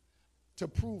proof to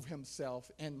prove himself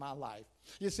in my life.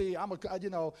 You see,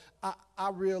 I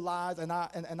realize and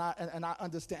I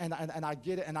understand and I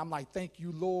get it, and I'm like, thank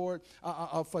you, Lord,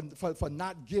 for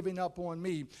not giving up on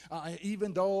me,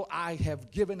 even though I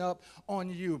have given up on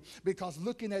you. Because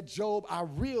looking at Job, I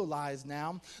realize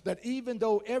now that even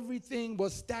though everything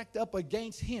was stacked up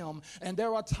against him, and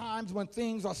there are times when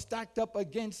things are stacked up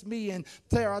against me, and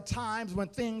there are times when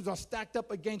things are stacked up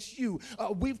against you,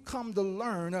 we've come to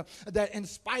learn that in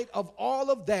spite of all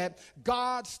of that,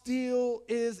 God still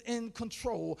is in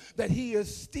control, that he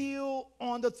is still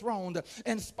on the throne.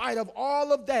 In spite of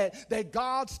all of that, that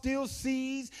God still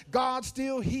sees, God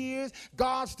still hears,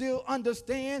 God still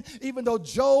understands, even though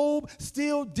Job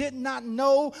still did not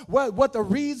know what the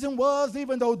reason was,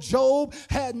 even though Job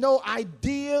had no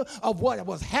idea of what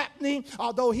was happening,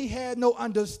 although he had no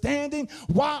understanding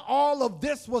why all of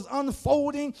this was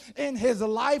unfolding in his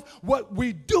life. What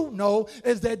we do know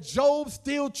is that Job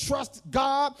still trusts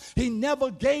God. He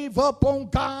never gave up on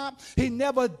God. He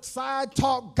never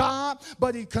side-talked God,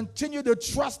 but he continued to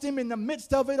trust him in the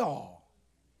midst of it all.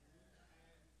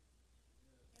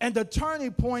 And the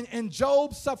turning point in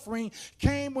Job's suffering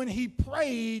came when he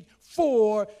prayed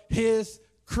for his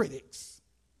critics.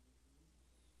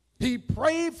 He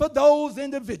prayed for those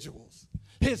individuals,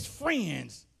 his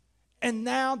friends, and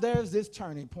now there's this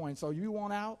turning point. So you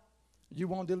want out? You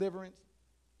want deliverance?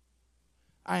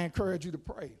 I encourage you to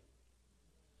pray.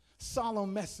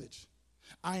 Solemn message.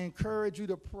 I encourage you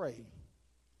to pray.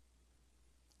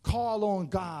 Call on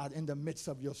God in the midst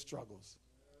of your struggles.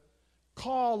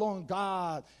 Call on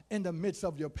God in the midst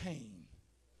of your pain.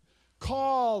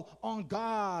 Call on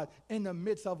God in the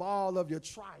midst of all of your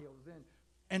trials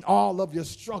and all of your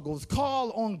struggles.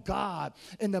 Call on God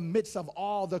in the midst of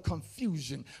all the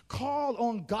confusion. Call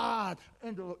on God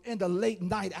in the late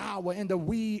night hour, in the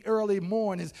wee early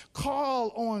mornings.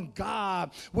 Call on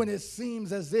God when it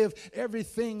seems as if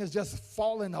everything is just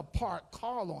falling apart.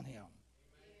 Call on him.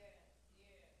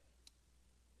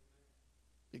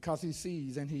 Because he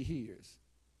sees and he hears.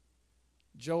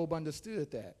 Job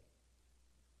understood that.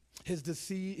 His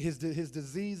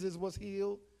diseases was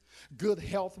healed. Good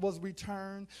health was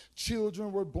returned.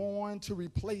 Children were born to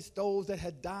replace those that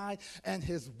had died. And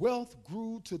his wealth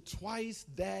grew to twice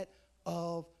that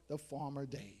of the former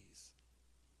days.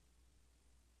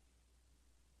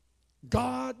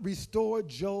 God restored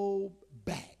Job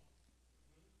back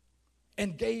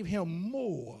and gave him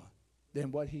more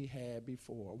than what he had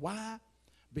before. Why?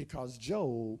 Because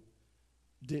Job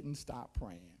didn't stop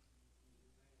praying.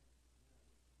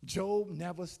 Job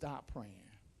never stopped praying.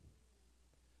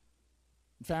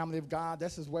 Family of God,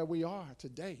 this is where we are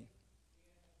today.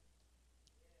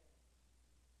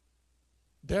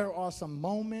 There are some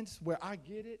moments where I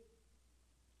get it.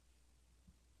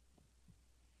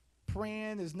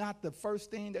 Praying is not the first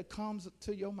thing that comes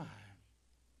to your mind.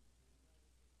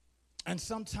 And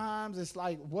sometimes it's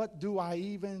like, what do I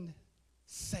even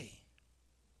say?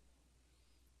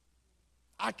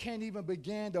 I can't even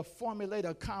begin to formulate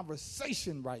a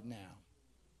conversation right now.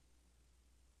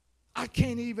 I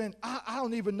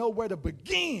don't even know where to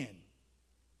begin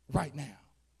right now.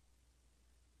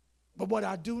 But what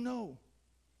I do know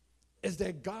is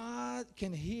that God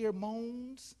can hear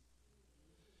moans.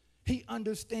 He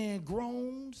understands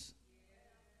groans.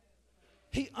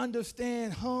 He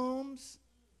understands hums.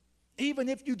 Even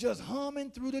if you just humming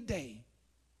through the day,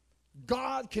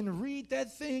 God can read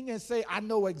that thing and say, I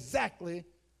know exactly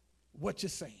what you're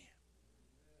saying.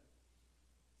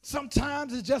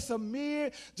 Sometimes it's just a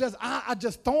mere, I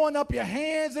just throwing up your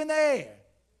hands in the air.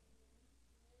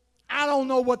 I don't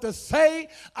know what to say.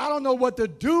 I don't know what to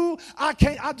do. I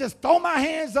just throw my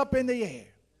hands up in the air.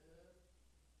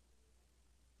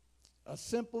 A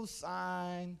simple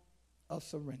sign of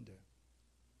surrender.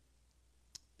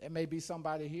 There may be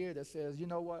somebody here that says, you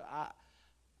know what,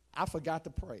 I forgot to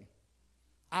pray.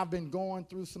 I've been going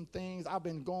through some things. I've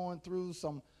been going through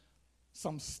some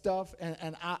stuff,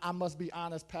 and I must be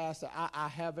honest, Pastor, I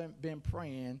haven't been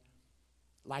praying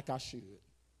like I should.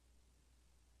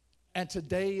 And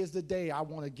today is the day I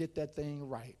want to get that thing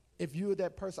right. If you're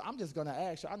that person, I'm just going to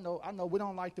ask you. I know we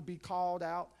don't like to be called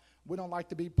out. We don't like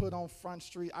to be put on Front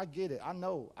Street. I get it. I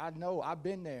know. I've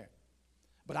been there.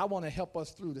 But I want to help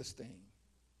us through this thing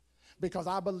because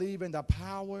I believe in the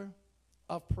power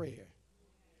of prayer.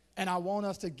 And I want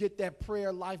us to get that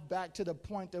prayer life back to the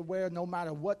point that where no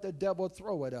matter what the devil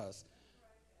throw at us,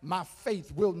 my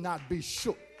faith will not be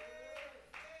shook.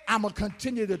 I'm going to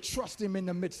continue to trust him in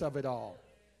the midst of it all.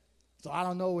 So I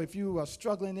don't know if you are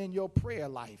struggling in your prayer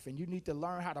life and you need to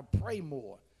learn how to pray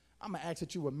more. I'm going to ask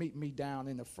that you will meet me down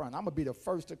in the front. I'm going to be the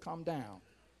first to come down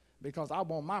because I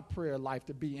want my prayer life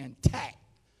to be intact.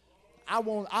 I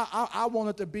want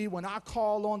it to be when I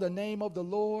call on the name of the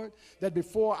Lord that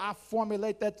before I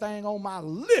formulate that thing on my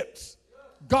lips,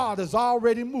 God is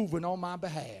already moving on my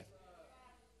behalf.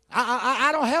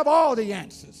 I don't have all the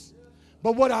answers,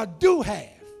 but what I do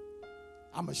have,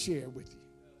 I'm going to share it with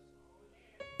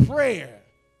you. Prayer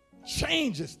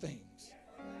changes things.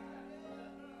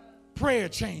 Prayer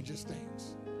changes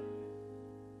things.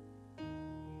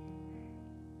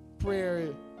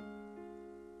 Prayer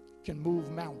can move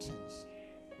mountains.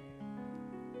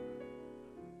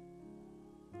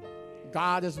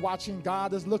 God is watching,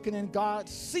 God is looking, and God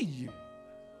see you.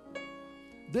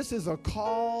 This is a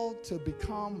call to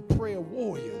become prayer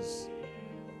warriors.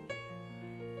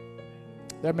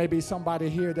 There may be somebody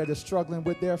here that is struggling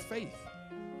with their faith.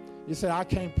 You say, I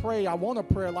can't pray. I want a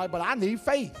prayer life, but I need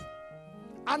faith.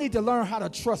 I need to learn how to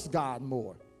trust God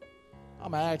more.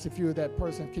 I'm going to ask if you're that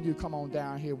person, can you come on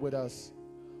down here with us?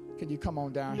 Can you come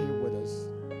on down here with us?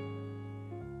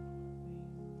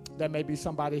 There may be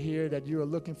somebody here that you are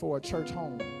looking for a church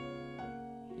home.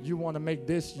 You want to make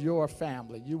this your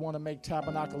family. You want to make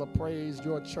Tabernacle of Praise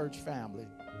your church family.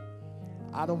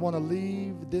 I don't want to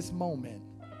leave this moment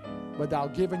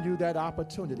without giving you that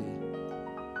opportunity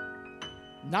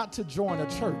not to join a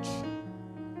church,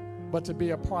 but to be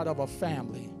a part of a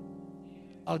family,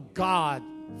 a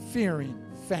God-fearing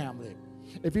family.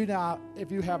 If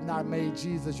you have not made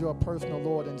Jesus your personal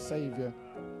Lord and Savior,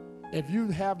 if you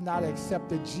have not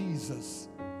accepted Jesus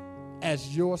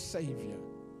as your Savior,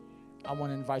 I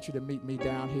want to invite you to meet me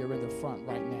down here in the front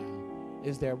right now.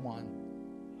 Is there one?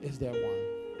 Is there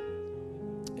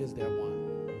one? Is there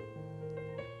one?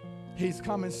 He's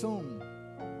coming soon.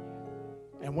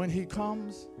 And when he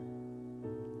comes,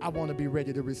 I want to be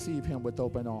ready to receive him with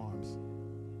open arms.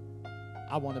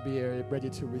 I want to be ready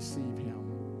to receive him.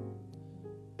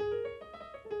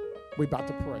 We're about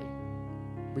to pray.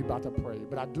 We're about to pray.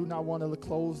 But I do not want to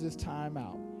close this time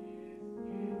out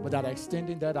without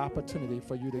extending that opportunity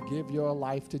for you to give your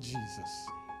life to Jesus.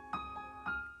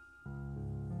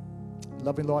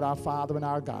 Loving Lord, our Father and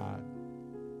our God,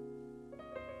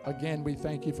 again, we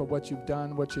thank you for what you've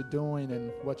done, what you're doing,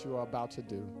 and what you are about to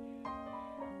do.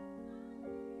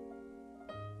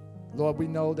 Lord, we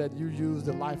know that you used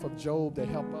the life of Job to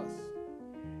help us,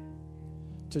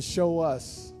 to show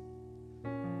us,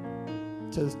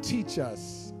 to teach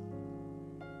us,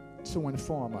 to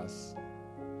inform us.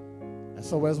 And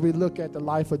so as we look at the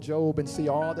life of Job and see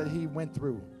all that he went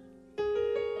through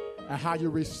and how you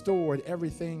restored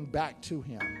everything back to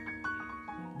him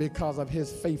because of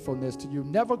his faithfulness to you,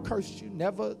 never cursed you,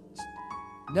 never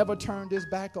turned his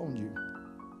back on you.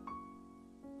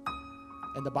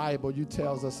 In the Bible, you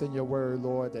tells us in your word,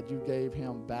 Lord, that you gave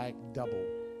him back double.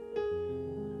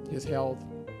 His health,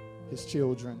 his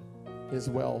children, his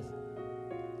wealth,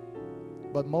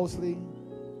 but mostly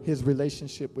his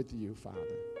relationship with you, Father,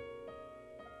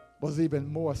 was even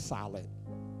more solid.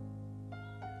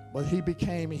 But he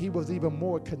was even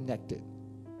more connected.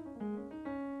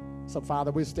 So,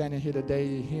 Father, we're standing here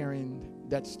today hearing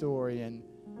that story and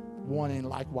wanting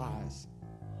likewise.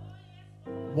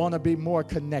 Want to be more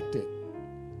connected.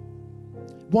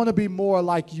 Want to be more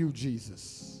like you,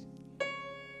 Jesus.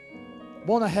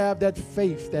 Want to have that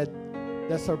faith that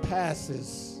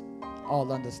surpasses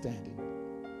all understanding.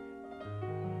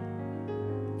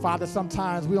 Father,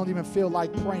 sometimes we don't even feel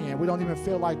like praying. We don't even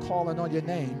feel like calling on your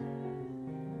name.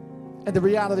 And the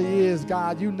reality is,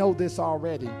 God, you know this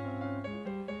already.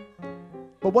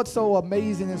 But what's so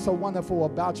amazing and so wonderful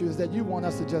about you is that you want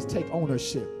us to just take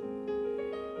ownership.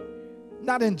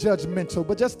 Not in judgmental,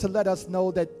 but just to let us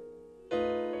know that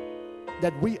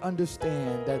we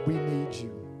understand that we need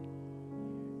you.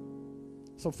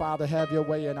 So, Father, have your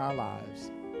way in our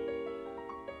lives.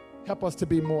 Help us to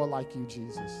be more like you,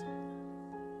 Jesus.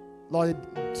 Lord,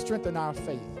 strengthen our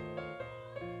faith.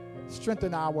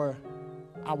 Strengthen our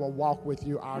walk with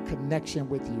you, our connection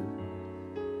with you.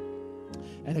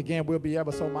 And again, we'll be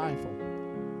ever so mindful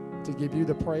to give you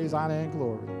the praise, honor, and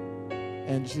glory.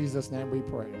 In Jesus' name we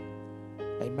pray.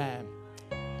 Amen.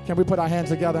 Can we put our hands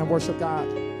together and worship God?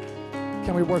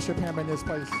 Can we worship him in this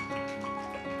place?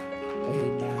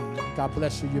 Amen. God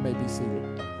bless you. You may be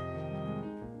seated.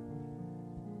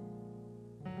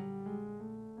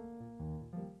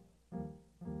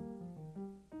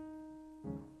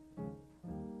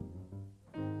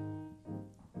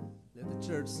 Let the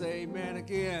church say amen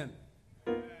again.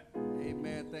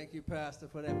 Amen. Thank you, Pastor,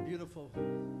 for that beautiful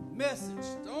message.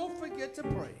 Don't forget to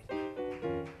pray.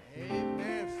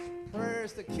 Amen. Prayer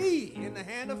is the key in the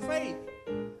hand of faith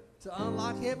to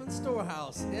unlock heaven's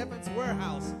storehouse, heaven's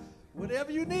warehouse.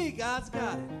 Whatever you need, God's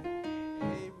got it.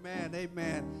 Amen.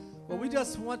 Amen. Well, we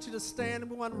just want you to stand, and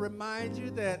we want to remind you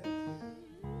that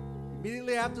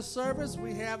immediately after service,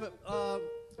 we have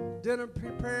dinner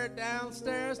prepared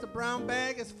downstairs. The brown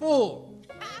bag is full.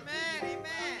 Amen. Amen.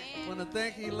 I want to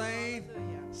thank Elaine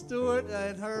Stewart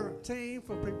and her team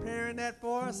for preparing that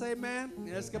for us. Amen.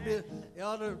 It's going to be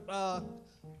Elder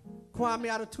Kwame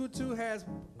Adetutu has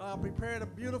prepared a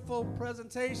beautiful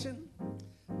presentation.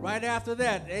 Right after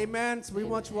that, amen. So we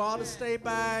want you all to stay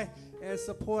by and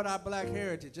support our black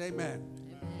heritage. Amen.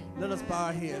 Let us bow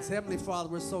our heads. Heavenly Father,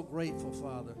 we're so grateful,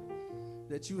 Father,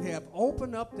 that you have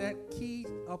opened up that key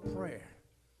of prayer.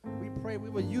 We pray we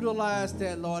will utilize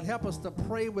that, Lord. Help us to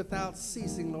pray without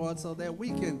ceasing, Lord, so that we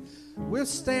can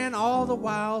withstand all the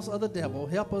wiles of the devil.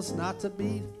 Help us not to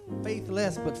be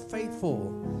faithless, but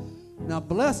faithful. Now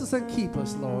bless us and keep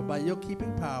us, Lord, by your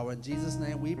keeping power. In Jesus'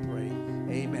 name we pray.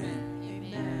 Amen.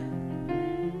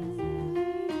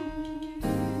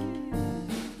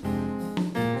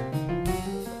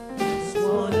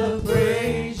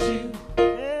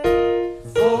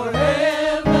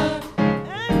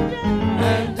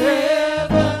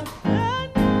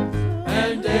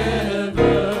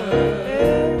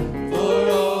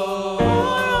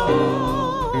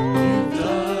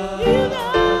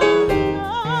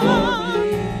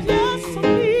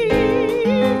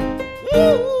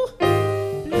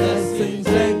 Blessings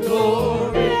and glory.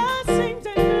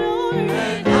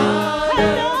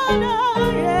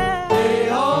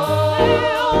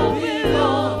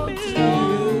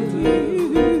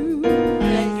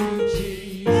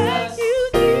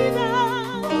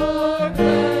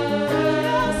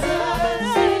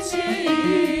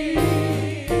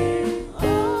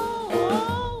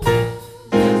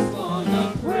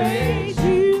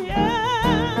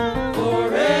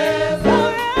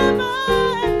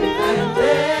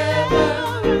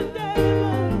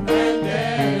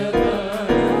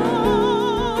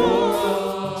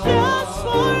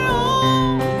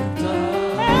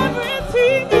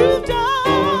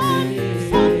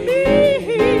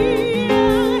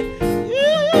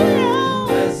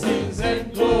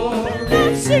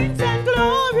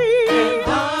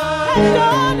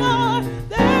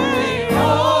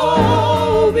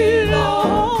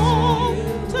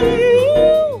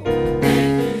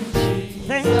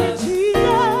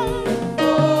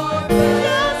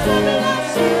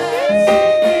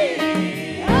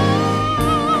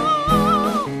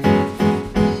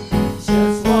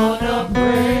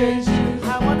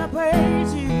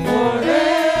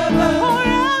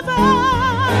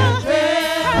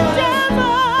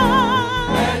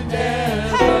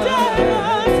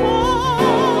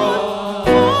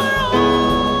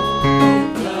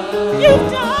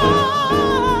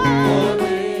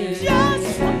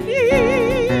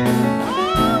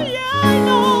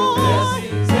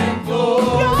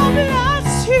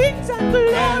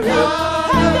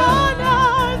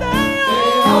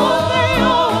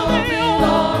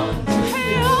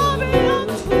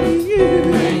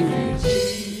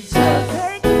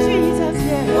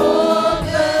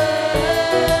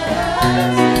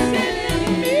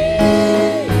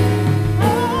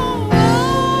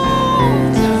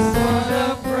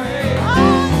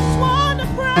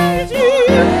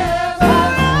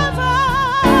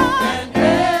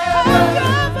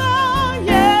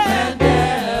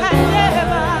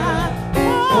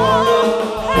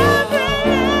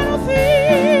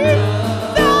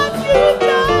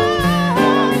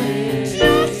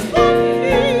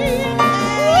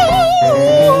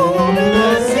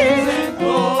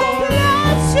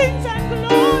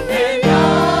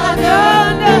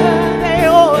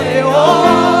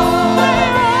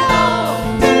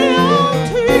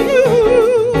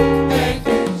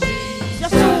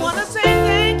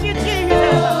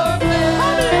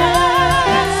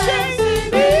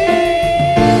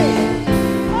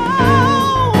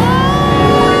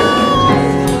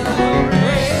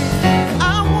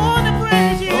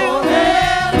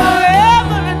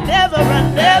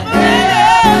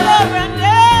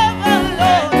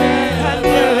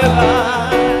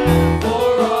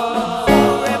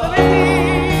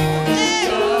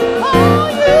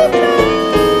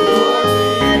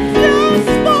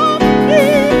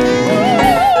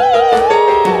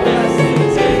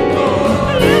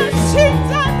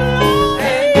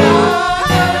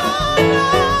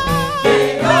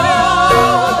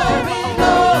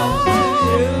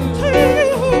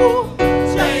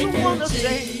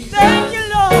 Thank